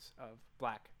bodies of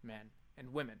black men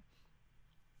and women.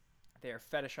 They are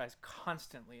fetishized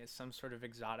constantly as some sort of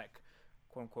exotic,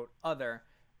 quote-unquote, other,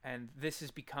 and this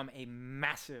has become a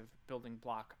massive building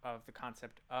block of the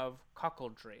concept of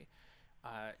cuckoldry.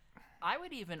 I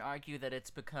would even argue that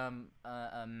it's become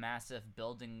a massive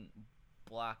building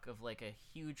block of like a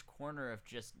huge corner of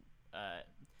just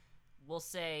we'll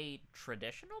say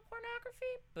traditional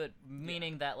pornography, but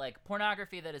meaning that like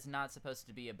pornography that is not supposed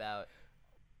to be about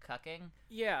cucking.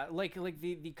 Yeah, like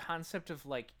the concept of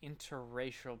like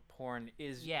interracial porn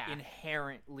is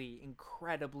inherently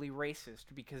incredibly racist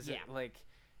because it, like,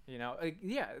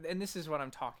 and this is what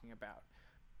I'm talking about.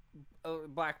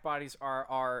 Black bodies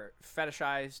are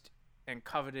fetishized and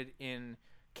coveted in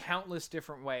countless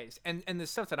different ways, and the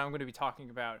stuff that I'm going to be talking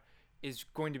about is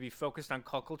going to be focused on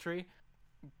cuckoldry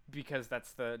because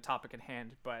that's the topic at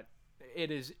hand, but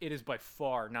it is by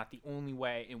far not the only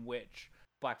way in which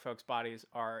black folks' bodies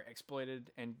are exploited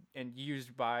and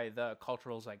used by the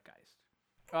cultural zeitgeist.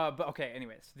 But okay,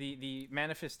 anyways, the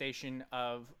manifestation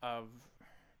of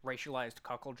racialized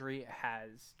cuckoldry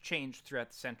has changed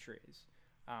throughout the centuries,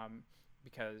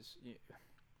 because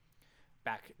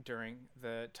back during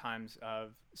the times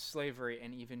of slavery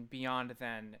and even beyond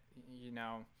then,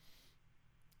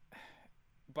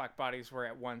 black bodies were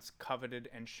at once coveted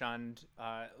and shunned,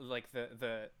 like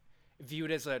the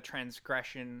viewed as a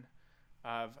transgression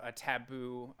of a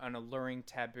taboo, an alluring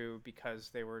taboo, because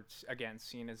they were, again,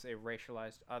 seen as a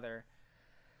racialized other.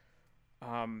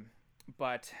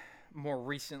 But more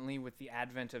recently, with the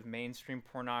advent of mainstream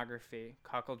pornography,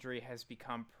 cuckoldry has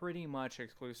become pretty much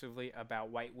exclusively about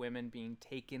white women being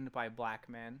taken by black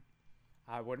men.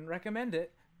 I wouldn't recommend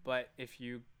it, but if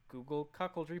you Google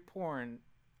cuckoldry porn,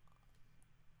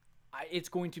 it's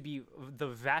going to be, the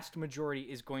vast majority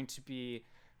is going to be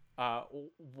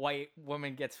white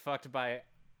woman gets fucked by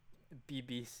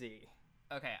BBC.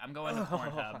 Okay, I'm going to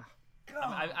Pornhub.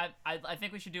 I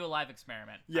think we should do a live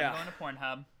experiment. Yeah. I'm going to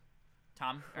Pornhub.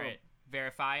 Tom, all right,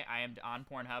 verify I am on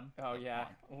Pornhub. Oh, yeah.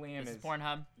 Liam is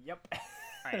Pornhub. Yep.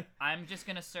 All right, I'm just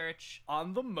going to search.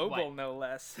 On the mobile, no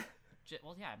less.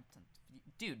 Well, yeah.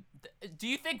 Dude, do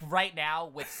you think right now,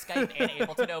 with Skype and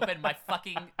Ableton open, my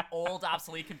fucking old,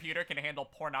 obsolete computer can handle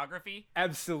pornography?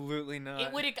 Absolutely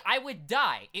not. I would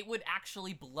die. It would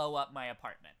actually blow up my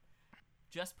apartment.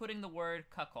 Just putting the word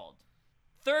cuckold.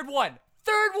 Third one!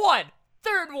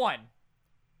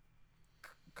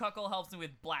 Cuckold helps me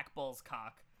with Black Bull's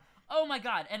cock. Oh my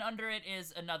god, and under it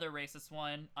is another racist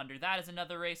one. Under that is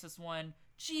another racist one.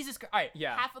 Jesus Christ. Alright,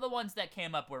 yeah. Half of the ones that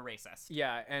came up were racist.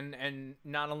 Yeah, and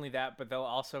not only that, but they'll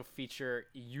also feature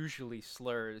usually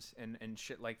slurs and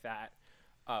shit like that,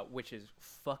 which is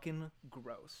fucking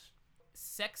gross.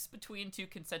 Sex between two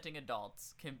consenting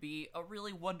adults can be a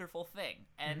really wonderful thing,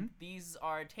 and these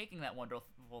are taking that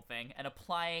wonderful thing and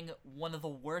applying one of the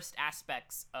worst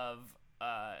aspects of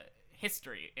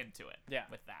history into it. Yeah.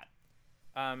 With that.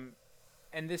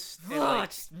 And this it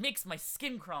just makes my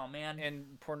skin crawl, man.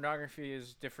 And pornography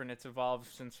is different. It's evolved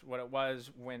since what it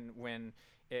was when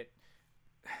it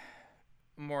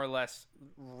more or less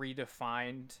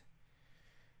redefined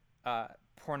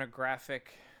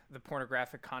pornographic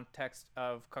context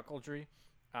of cuckoldry.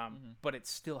 But it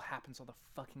still happens all the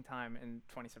fucking time in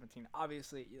 2017.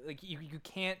 Obviously, like you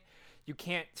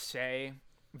can't say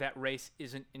that race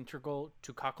isn't integral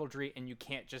to cuckoldry, and you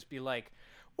can't just be like,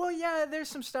 well, yeah, there's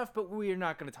some stuff, but we're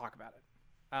not going to talk about it.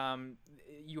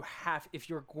 If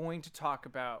you're going to talk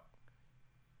about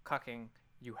cucking,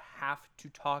 you have to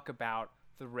talk about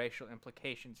the racial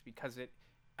implications, because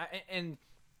and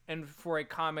for a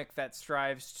comic that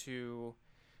strives to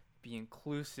be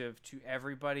inclusive to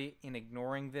everybody, in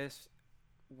ignoring this,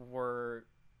 we're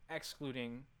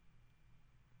excluding.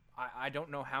 I don't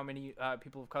know how many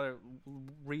people of color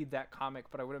read that comic,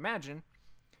 but I would imagine,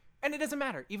 and it doesn't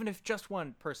matter, even if just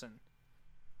one person,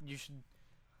 you should.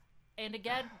 And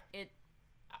again,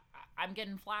 I'm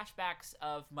getting flashbacks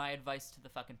of my advice to the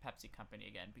fucking Pepsi company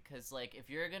again, because like, if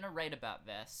you're gonna write about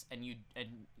this and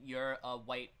you're a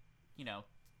white,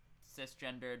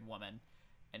 cisgendered woman,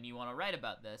 and you want to write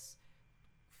about this,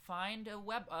 find a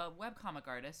webcomic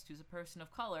artist who's a person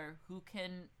of color who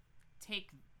can take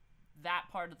that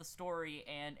part of the story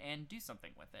and do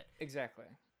something with it. Exactly.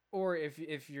 Or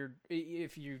if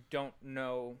you don't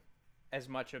know as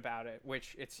much about it,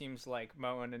 which it seems like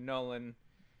Moen and Nolan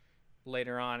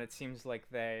later on, it seems like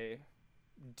they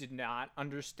did not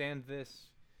understand this.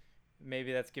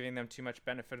 Maybe that's giving them too much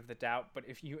benefit of the doubt, but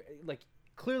if you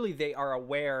clearly they are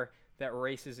aware that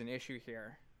race is an issue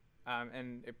here.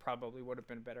 And it probably would have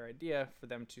been a better idea for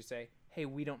them to say, hey,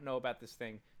 we don't know about this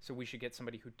thing, so we should get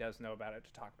somebody who does know about it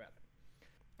to talk about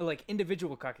it. Like,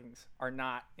 individual cuckings are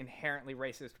not inherently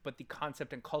racist, but the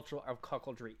concept and culture of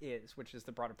cuckoldry is, which is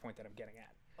the broader point that I'm getting at.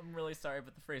 I'm really sorry,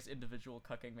 but the phrase individual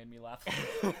cucking made me laugh.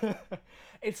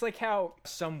 It's like how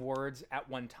some words at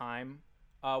one time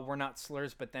were not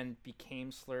slurs, but then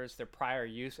became slurs. Their prior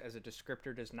use as a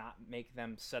descriptor does not make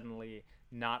them suddenly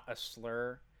not a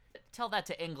slur. Tell that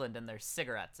to England and their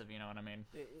cigarettes, if you know what I mean.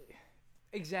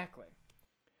 Exactly.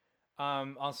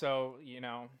 Also,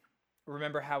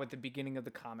 remember how at the beginning of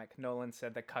the comic, Nolan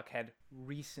said that cuck had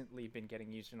recently been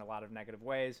getting used in a lot of negative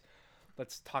ways.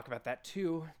 Let's talk about that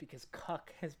too, because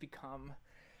cuck has become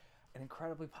an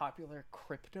incredibly popular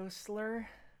crypto slur.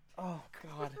 Oh,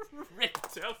 God.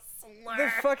 Crypto slur. The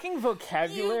fucking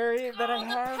vocabulary that I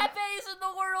have. The Pepes in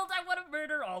the world, I want to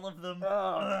murder all of them.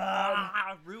 Oh,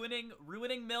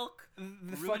 ruining milk,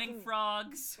 ruining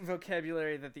frogs.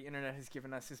 Vocabulary that the internet has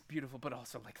given us is beautiful, but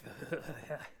also like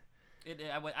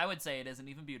I would say it isn't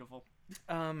even beautiful.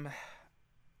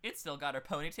 It's still got her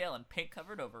ponytail and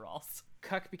pink-covered overalls.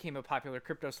 Cuck became a popular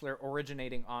crypto slur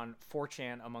originating on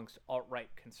 4chan amongst alt-right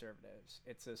conservatives.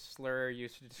 It's a slur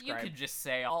used to describe... You could just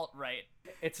say alt-right.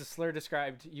 It's a slur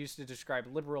used to describe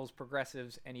liberals,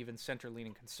 progressives, and even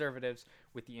center-leaning conservatives,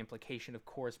 with the implication, of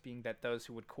course, being that those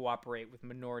who would cooperate with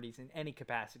minorities in any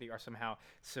capacity are somehow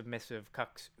submissive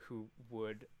cucks who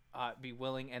would be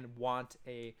willing and want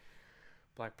a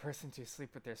black person to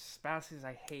sleep with their spouses.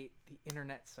 I hate the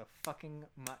internet so fucking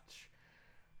much.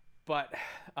 But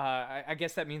I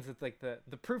guess that means that like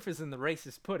the proof is in the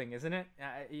racist pudding, isn't it?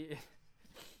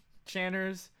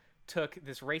 Channers took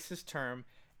this racist term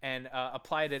and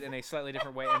applied it in a slightly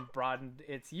different way and broadened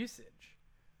its usage.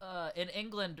 In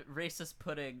England, racist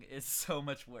pudding is so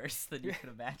much worse than you could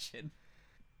imagine.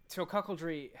 So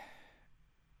cuckoldry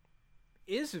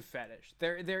is a fetish.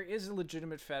 There is a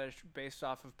legitimate fetish based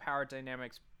off of power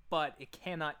dynamics, but it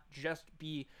cannot just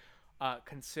be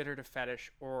considered a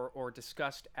fetish or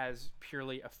discussed as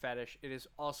purely a fetish. It is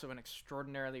also an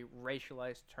extraordinarily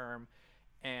racialized term,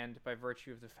 and by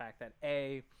virtue of the fact that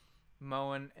A,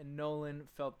 Moen and Nolan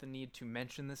felt the need to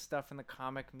mention this stuff in the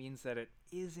comic means that it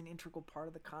is an integral part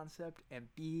of the concept, and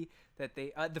B, that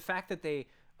they the fact that they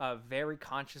very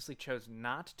consciously chose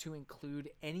not to include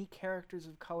any characters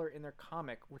of color in their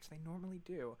comic, which they normally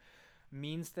do,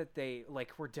 means that they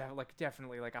were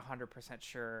definitely 100%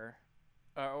 sure,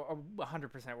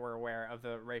 100% were aware of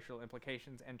the racial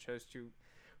implications and chose to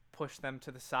push them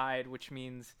to the side, which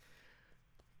means,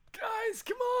 guys,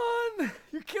 come on,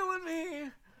 you're killing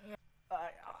me.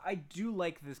 I do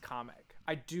like this comic.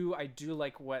 I do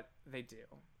like what they do,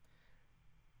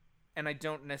 and I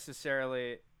don't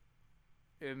necessarily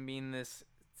mean this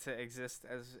to exist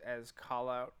as call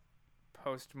out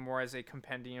post, more as a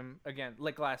compendium, again,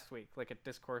 like last week, like a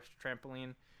discourse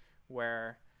trampoline,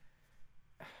 where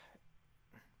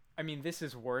I mean, this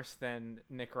is worse than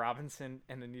Nick Robinson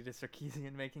and Anita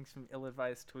Sarkeesian making some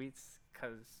ill-advised tweets,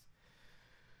 because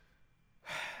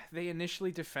they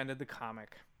initially defended the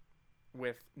comic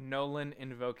with Nolan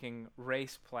invoking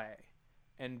race play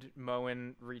and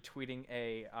Moen retweeting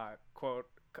a quote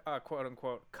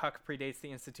unquote cuck predates the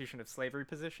institution of slavery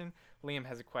position. Liam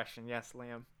has a question. Yes,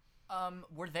 Liam.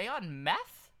 Were they on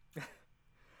meth?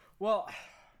 Well,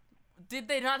 Did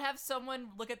they not have someone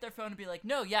look at their phone and be like,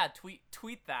 no, yeah, tweet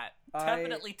that.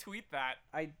 Definitely tweet that.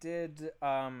 I did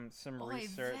some Oy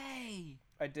research. vey.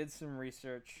 I did some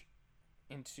research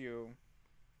into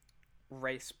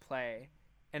race play,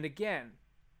 and again,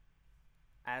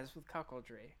 as with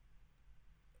cuckoldry,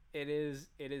 it is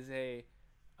a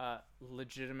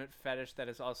legitimate fetish that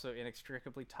is also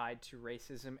inextricably tied to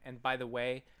racism. And by the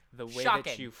way, the way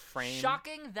that you frame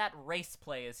Shocking that race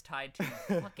play is tied to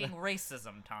fucking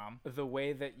racism, Tom. the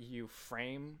way that you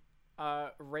frame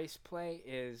race play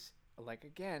is like,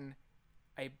 again,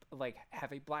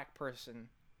 have a black person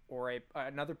or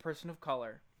another person of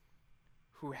color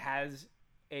who has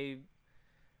a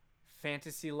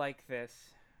fantasy like this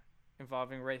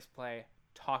involving race play,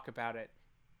 talk about it.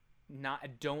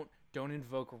 Don't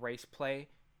invoke race play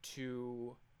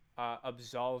to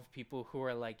absolve people who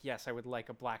are like, yes, I would like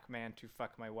a black man to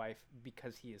fuck my wife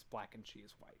because he is black and she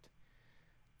is white.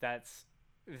 That's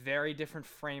very different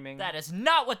framing. That is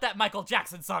not what that Michael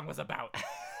Jackson song was about.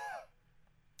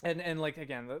 And like,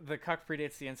 again, the cuck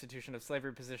predates the institution of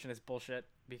slavery position is bullshit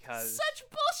because... Such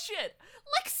bullshit!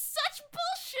 Like, such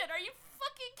bullshit! Are you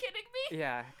fucking kidding me?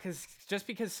 Yeah, because just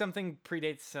because something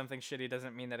predates something shitty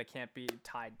doesn't mean that it can't be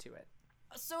tied to it.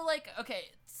 So, like,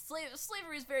 okay,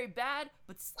 slavery is very bad,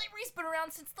 but slavery's been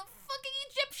around since the fucking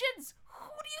Egyptians! Who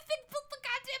do you think built the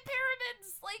goddamn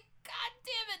pyramids? Like, god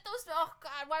damn it, those... Oh,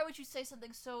 God, why would you say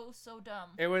something so dumb?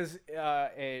 It was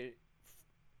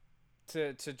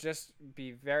to just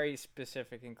be very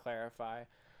specific and clarify,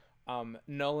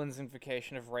 Nolan's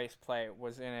invocation of race play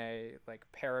was in a, like,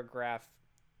 paragraph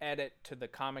edit to the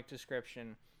comic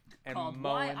description. And Called Moen,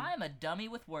 Why I'm a Dummy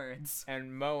with Words.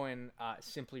 And Moen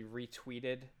simply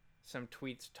retweeted some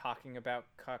tweets talking about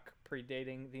cuck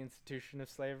predating the institution of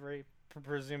slavery,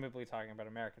 presumably talking about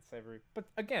American slavery. But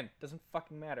again, doesn't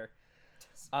fucking matter.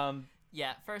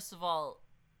 Yeah, first of all,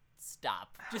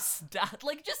 stop. Just stop.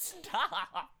 Like, just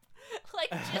stop. Like,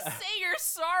 just say you're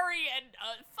sorry and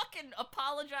fucking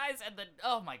apologize and then,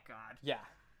 oh my god. Yeah,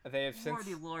 they have since...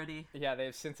 Lordy. Yeah, they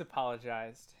have since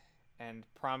apologized and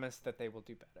promised that they will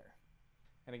do better.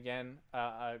 And again,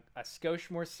 a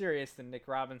skosh more serious than Nick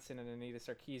Robinson and Anita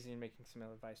Sarkeesian making some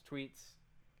ill-advised tweets.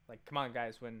 Like, come on,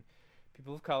 guys, when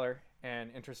people of color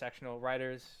and intersectional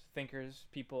writers, thinkers,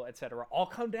 people, etc. all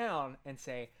come down and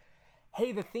say,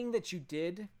 hey, the thing that you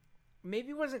did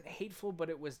maybe wasn't hateful, but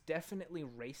it was definitely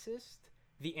racist.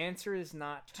 The answer is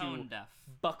not Tone to deaf.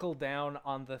 buckle down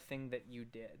on the thing that you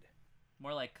did.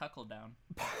 More like cuckle down.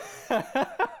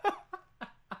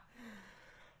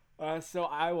 So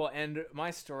I will end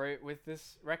my story with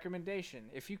this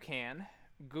recommendation. If you can,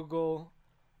 Google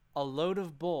 "a load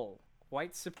of bull,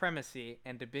 white supremacy,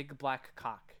 and a big black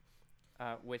cock,"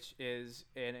 which is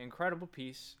an incredible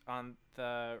piece on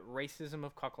the racism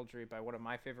of cuckoldry by one of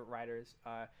my favorite writers,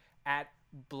 at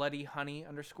 @bloodyhoney_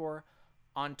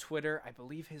 on Twitter. I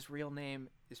believe his real name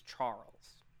is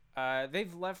Charles.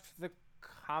 They've left the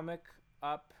comic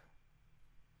up.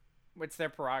 It's their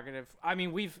prerogative. I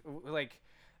mean,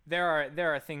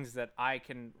 there are things that I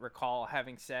can recall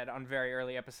having said on very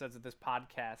early episodes of this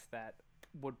podcast that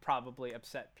would probably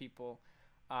upset people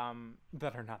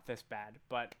that are not this bad,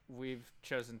 but we've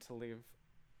chosen to leave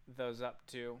those up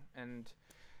too, and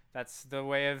that's the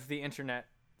way of the internet.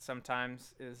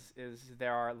 Sometimes is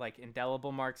there are, like,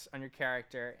 indelible marks on your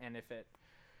character, and if it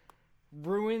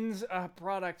ruins a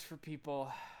product for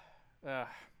people,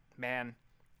 man.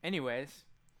 Anyways,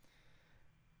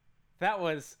 that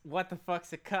was What the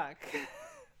Fuck's a Cuck.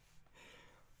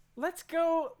 Let's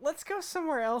go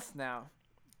somewhere else now.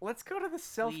 Let's go to the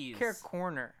self-care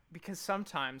corner, because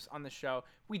sometimes on the show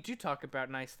we do talk about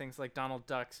nice things like Donald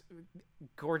Duck's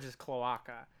gorgeous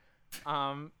cloaca.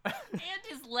 And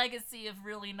his legacy of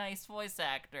really nice voice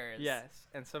actors. Yes,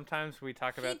 and sometimes we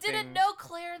talk about He didn't know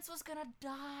Clarence was gonna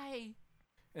die.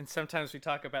 And sometimes we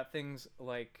talk about things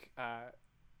like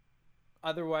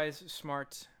otherwise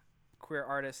smart queer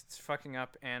artists fucking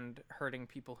up and hurting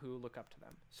people who look up to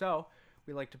them. So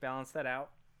we like to balance that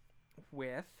out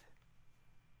with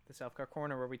the Self-Care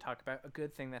Corner, where we talk about a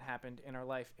good thing that happened in our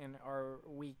life, in our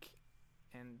week,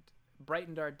 and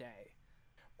brightened our day.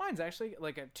 Mine's actually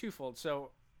like a twofold.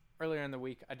 So earlier in the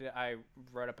week, I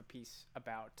wrote up a piece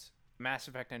about Mass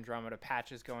Effect Andromeda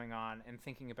patches going on and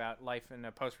thinking about life in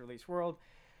a post-release world.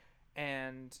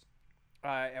 And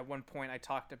at one point I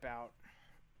talked about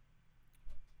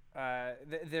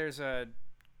there's a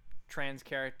trans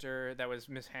character that was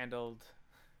mishandled.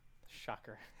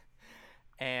 Shocker.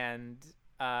 And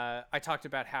I talked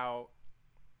about how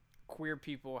queer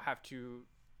people have to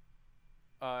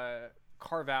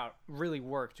really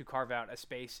work to carve out a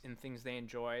space in things they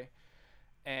enjoy.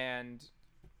 And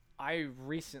I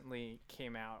recently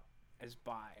came out as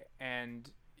bi, and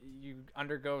you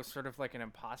undergo sort of like an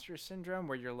imposter syndrome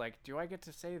where you're like, do I get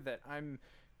to say that I'm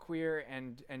queer?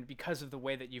 And because of the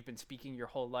way that you've been speaking your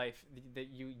whole life, that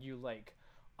you like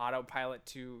autopilot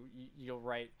to, you'll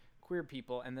write queer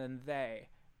people and then they.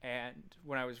 And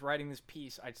when I was writing this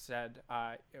piece, I said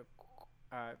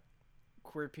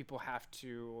queer people have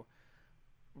to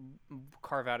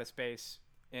carve out a space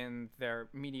in their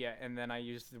media, and then I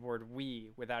used the word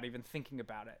we without even thinking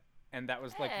about it. And that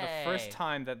was like the first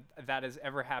time that has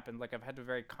ever happened. Like I've had to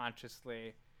very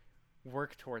consciously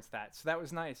work towards that. So that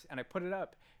was nice. And I put it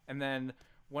up. And then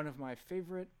one of my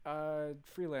favorite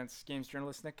freelance games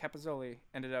journalists, Nick Capozzoli,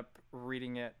 ended up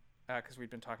reading it because we'd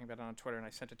been talking about it on Twitter, and I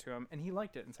sent it to him, and he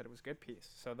liked it and said it was a good piece.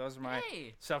 So those are my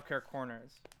self-care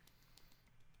corners.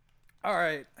 All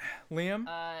right, Liam.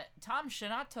 Tom,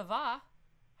 Shana Tova.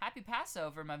 Happy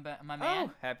Passover, my man.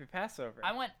 Oh, happy Passover.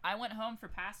 I went home for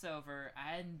Passover.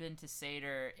 I hadn't been to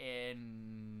Seder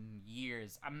in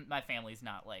years. My family's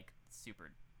not like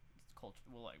super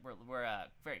cultural. Like we're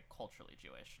very culturally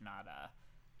Jewish, not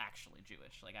actually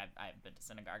Jewish. Like I haven't been to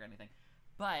synagogue or anything.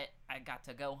 But I got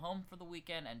to go home for the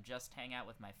weekend and just hang out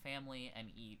with my family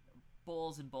and eat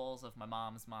bowls and bowls of my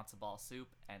mom's matzo ball soup,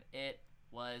 and it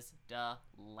was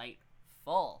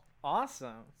delightful.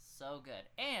 Awesome. So good.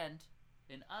 And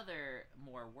in other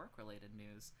more work-related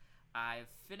news, I've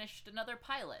finished another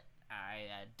pilot. I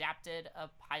adapted a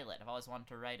pilot. I've always wanted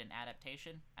to write an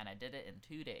adaptation, and I did it in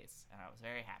 2 days, and I was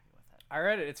very happy with it. I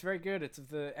read it. It's very good. It's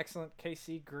the excellent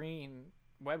K.C. Green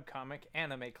webcomic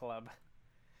Anime Club.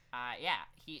 Yeah,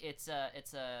 it's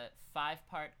a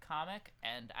 5-part comic,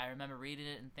 and I remember reading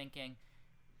it and thinking,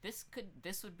 this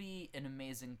would be an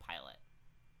amazing pilot,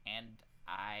 and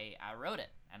I wrote it,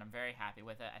 and I'm very happy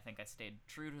with it. I think I stayed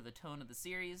true to the tone of the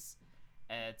series.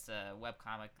 It's a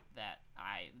webcomic that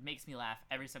makes me laugh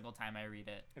every single time I read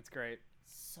it. It's great.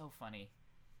 So funny,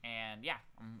 and yeah,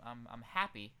 I'm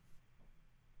happy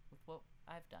with what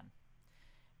I've done.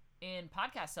 In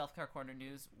podcast Self-Care Corner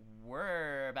news,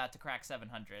 we're about to crack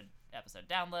 700 episode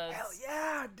downloads. Hell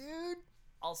yeah, dude!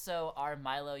 Also, our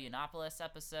Milo Yiannopoulos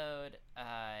episode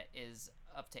is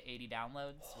up to 80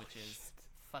 downloads, which is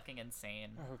fucking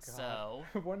insane. Oh, God. So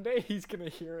one day he's gonna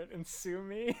hear it and sue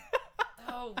me.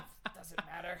 Oh, doesn't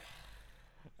matter.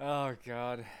 Oh,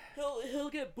 God.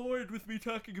 He'll get bored with me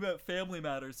talking about family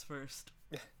matters first.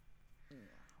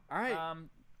 All right.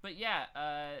 But yeah,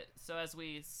 so as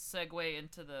we segue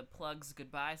into the plugs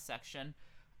goodbye section,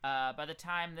 by the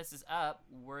time this is up,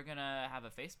 we're gonna have a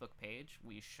Facebook page.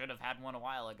 We should have had one a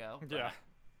while ago. Yeah.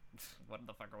 What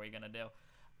the fuck are we gonna do?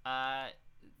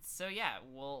 So yeah,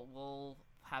 we'll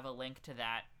have a link to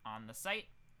that on the site.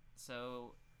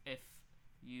 So if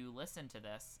you listen to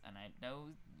this, and I know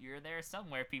you're there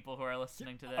somewhere, people who are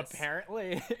listening to this.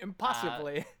 Apparently,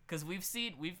 impossibly. Because we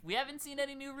haven't seen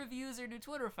any new reviews or new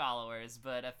Twitter followers,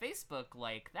 but a Facebook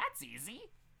like, that's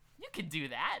easy. You can do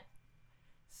that.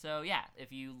 So yeah,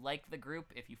 if you like the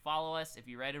group, if you follow us, if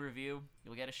you write a review,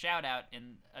 you'll get a shout out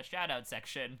in a shout out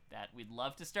section that we'd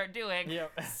love to start doing.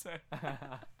 Yep.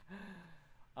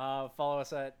 Follow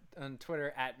us on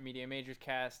Twitter at Media Majors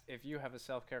Cast. If you have a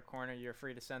self-care corner, you're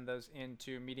free to send those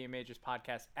into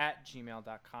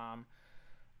mediamajorsPodcast@gmail.com.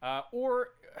 Or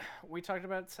we talked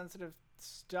about sensitive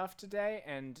stuff today,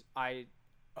 and I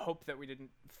hope that we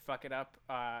didn't fuck it up.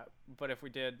 But if we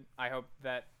did, I hope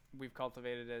that we've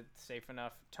cultivated a safe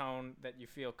enough tone that you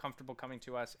feel comfortable coming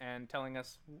to us and telling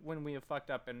us when we have fucked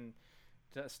up and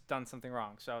just done something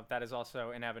wrong. So that is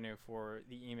also an avenue for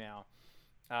the email.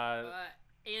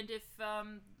 And if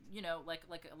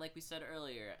like we said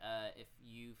earlier, if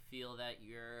you feel that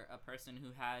you're a person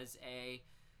who has a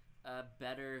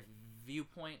better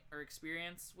viewpoint or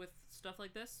experience with stuff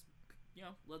like this,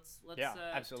 let's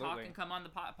talk and come on the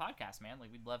podcast, man. Like,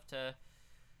 we'd love to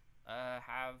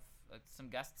have some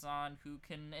guests on who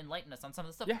can enlighten us on some of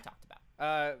the stuff we talked about.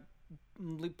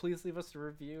 Please leave us a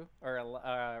review or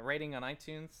a rating on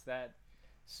iTunes. That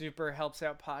super helps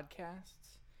out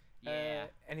podcasts. Yeah.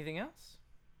 Anything else?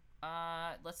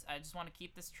 I just want to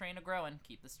keep this train a growing,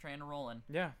 keep this train a rolling.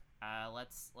 Yeah.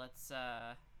 Let's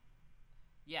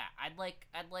yeah, I'd like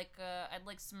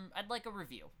a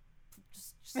review.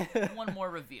 Just one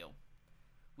more review.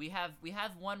 We have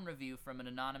one review from an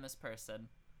anonymous person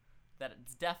that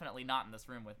it's definitely not in this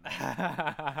room with me.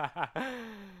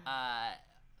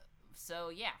 So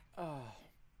yeah. Oh.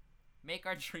 Make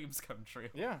our dreams come true.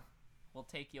 Yeah. We'll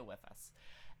take you with us.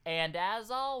 And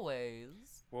as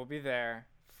always, we'll be there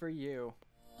for you.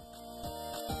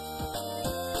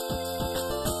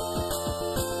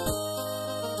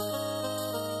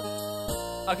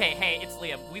 Okay, hey, it's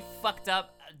Liam. We fucked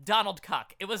up Donald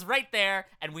Cuck. It was right there,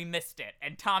 and we missed it.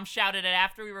 And Tom shouted it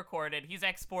after we recorded. He's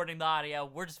exporting the audio.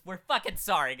 We're fucking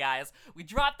sorry, guys. We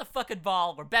dropped the fucking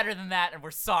ball. We're better than that, and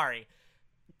we're sorry.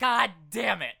 God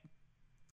damn it.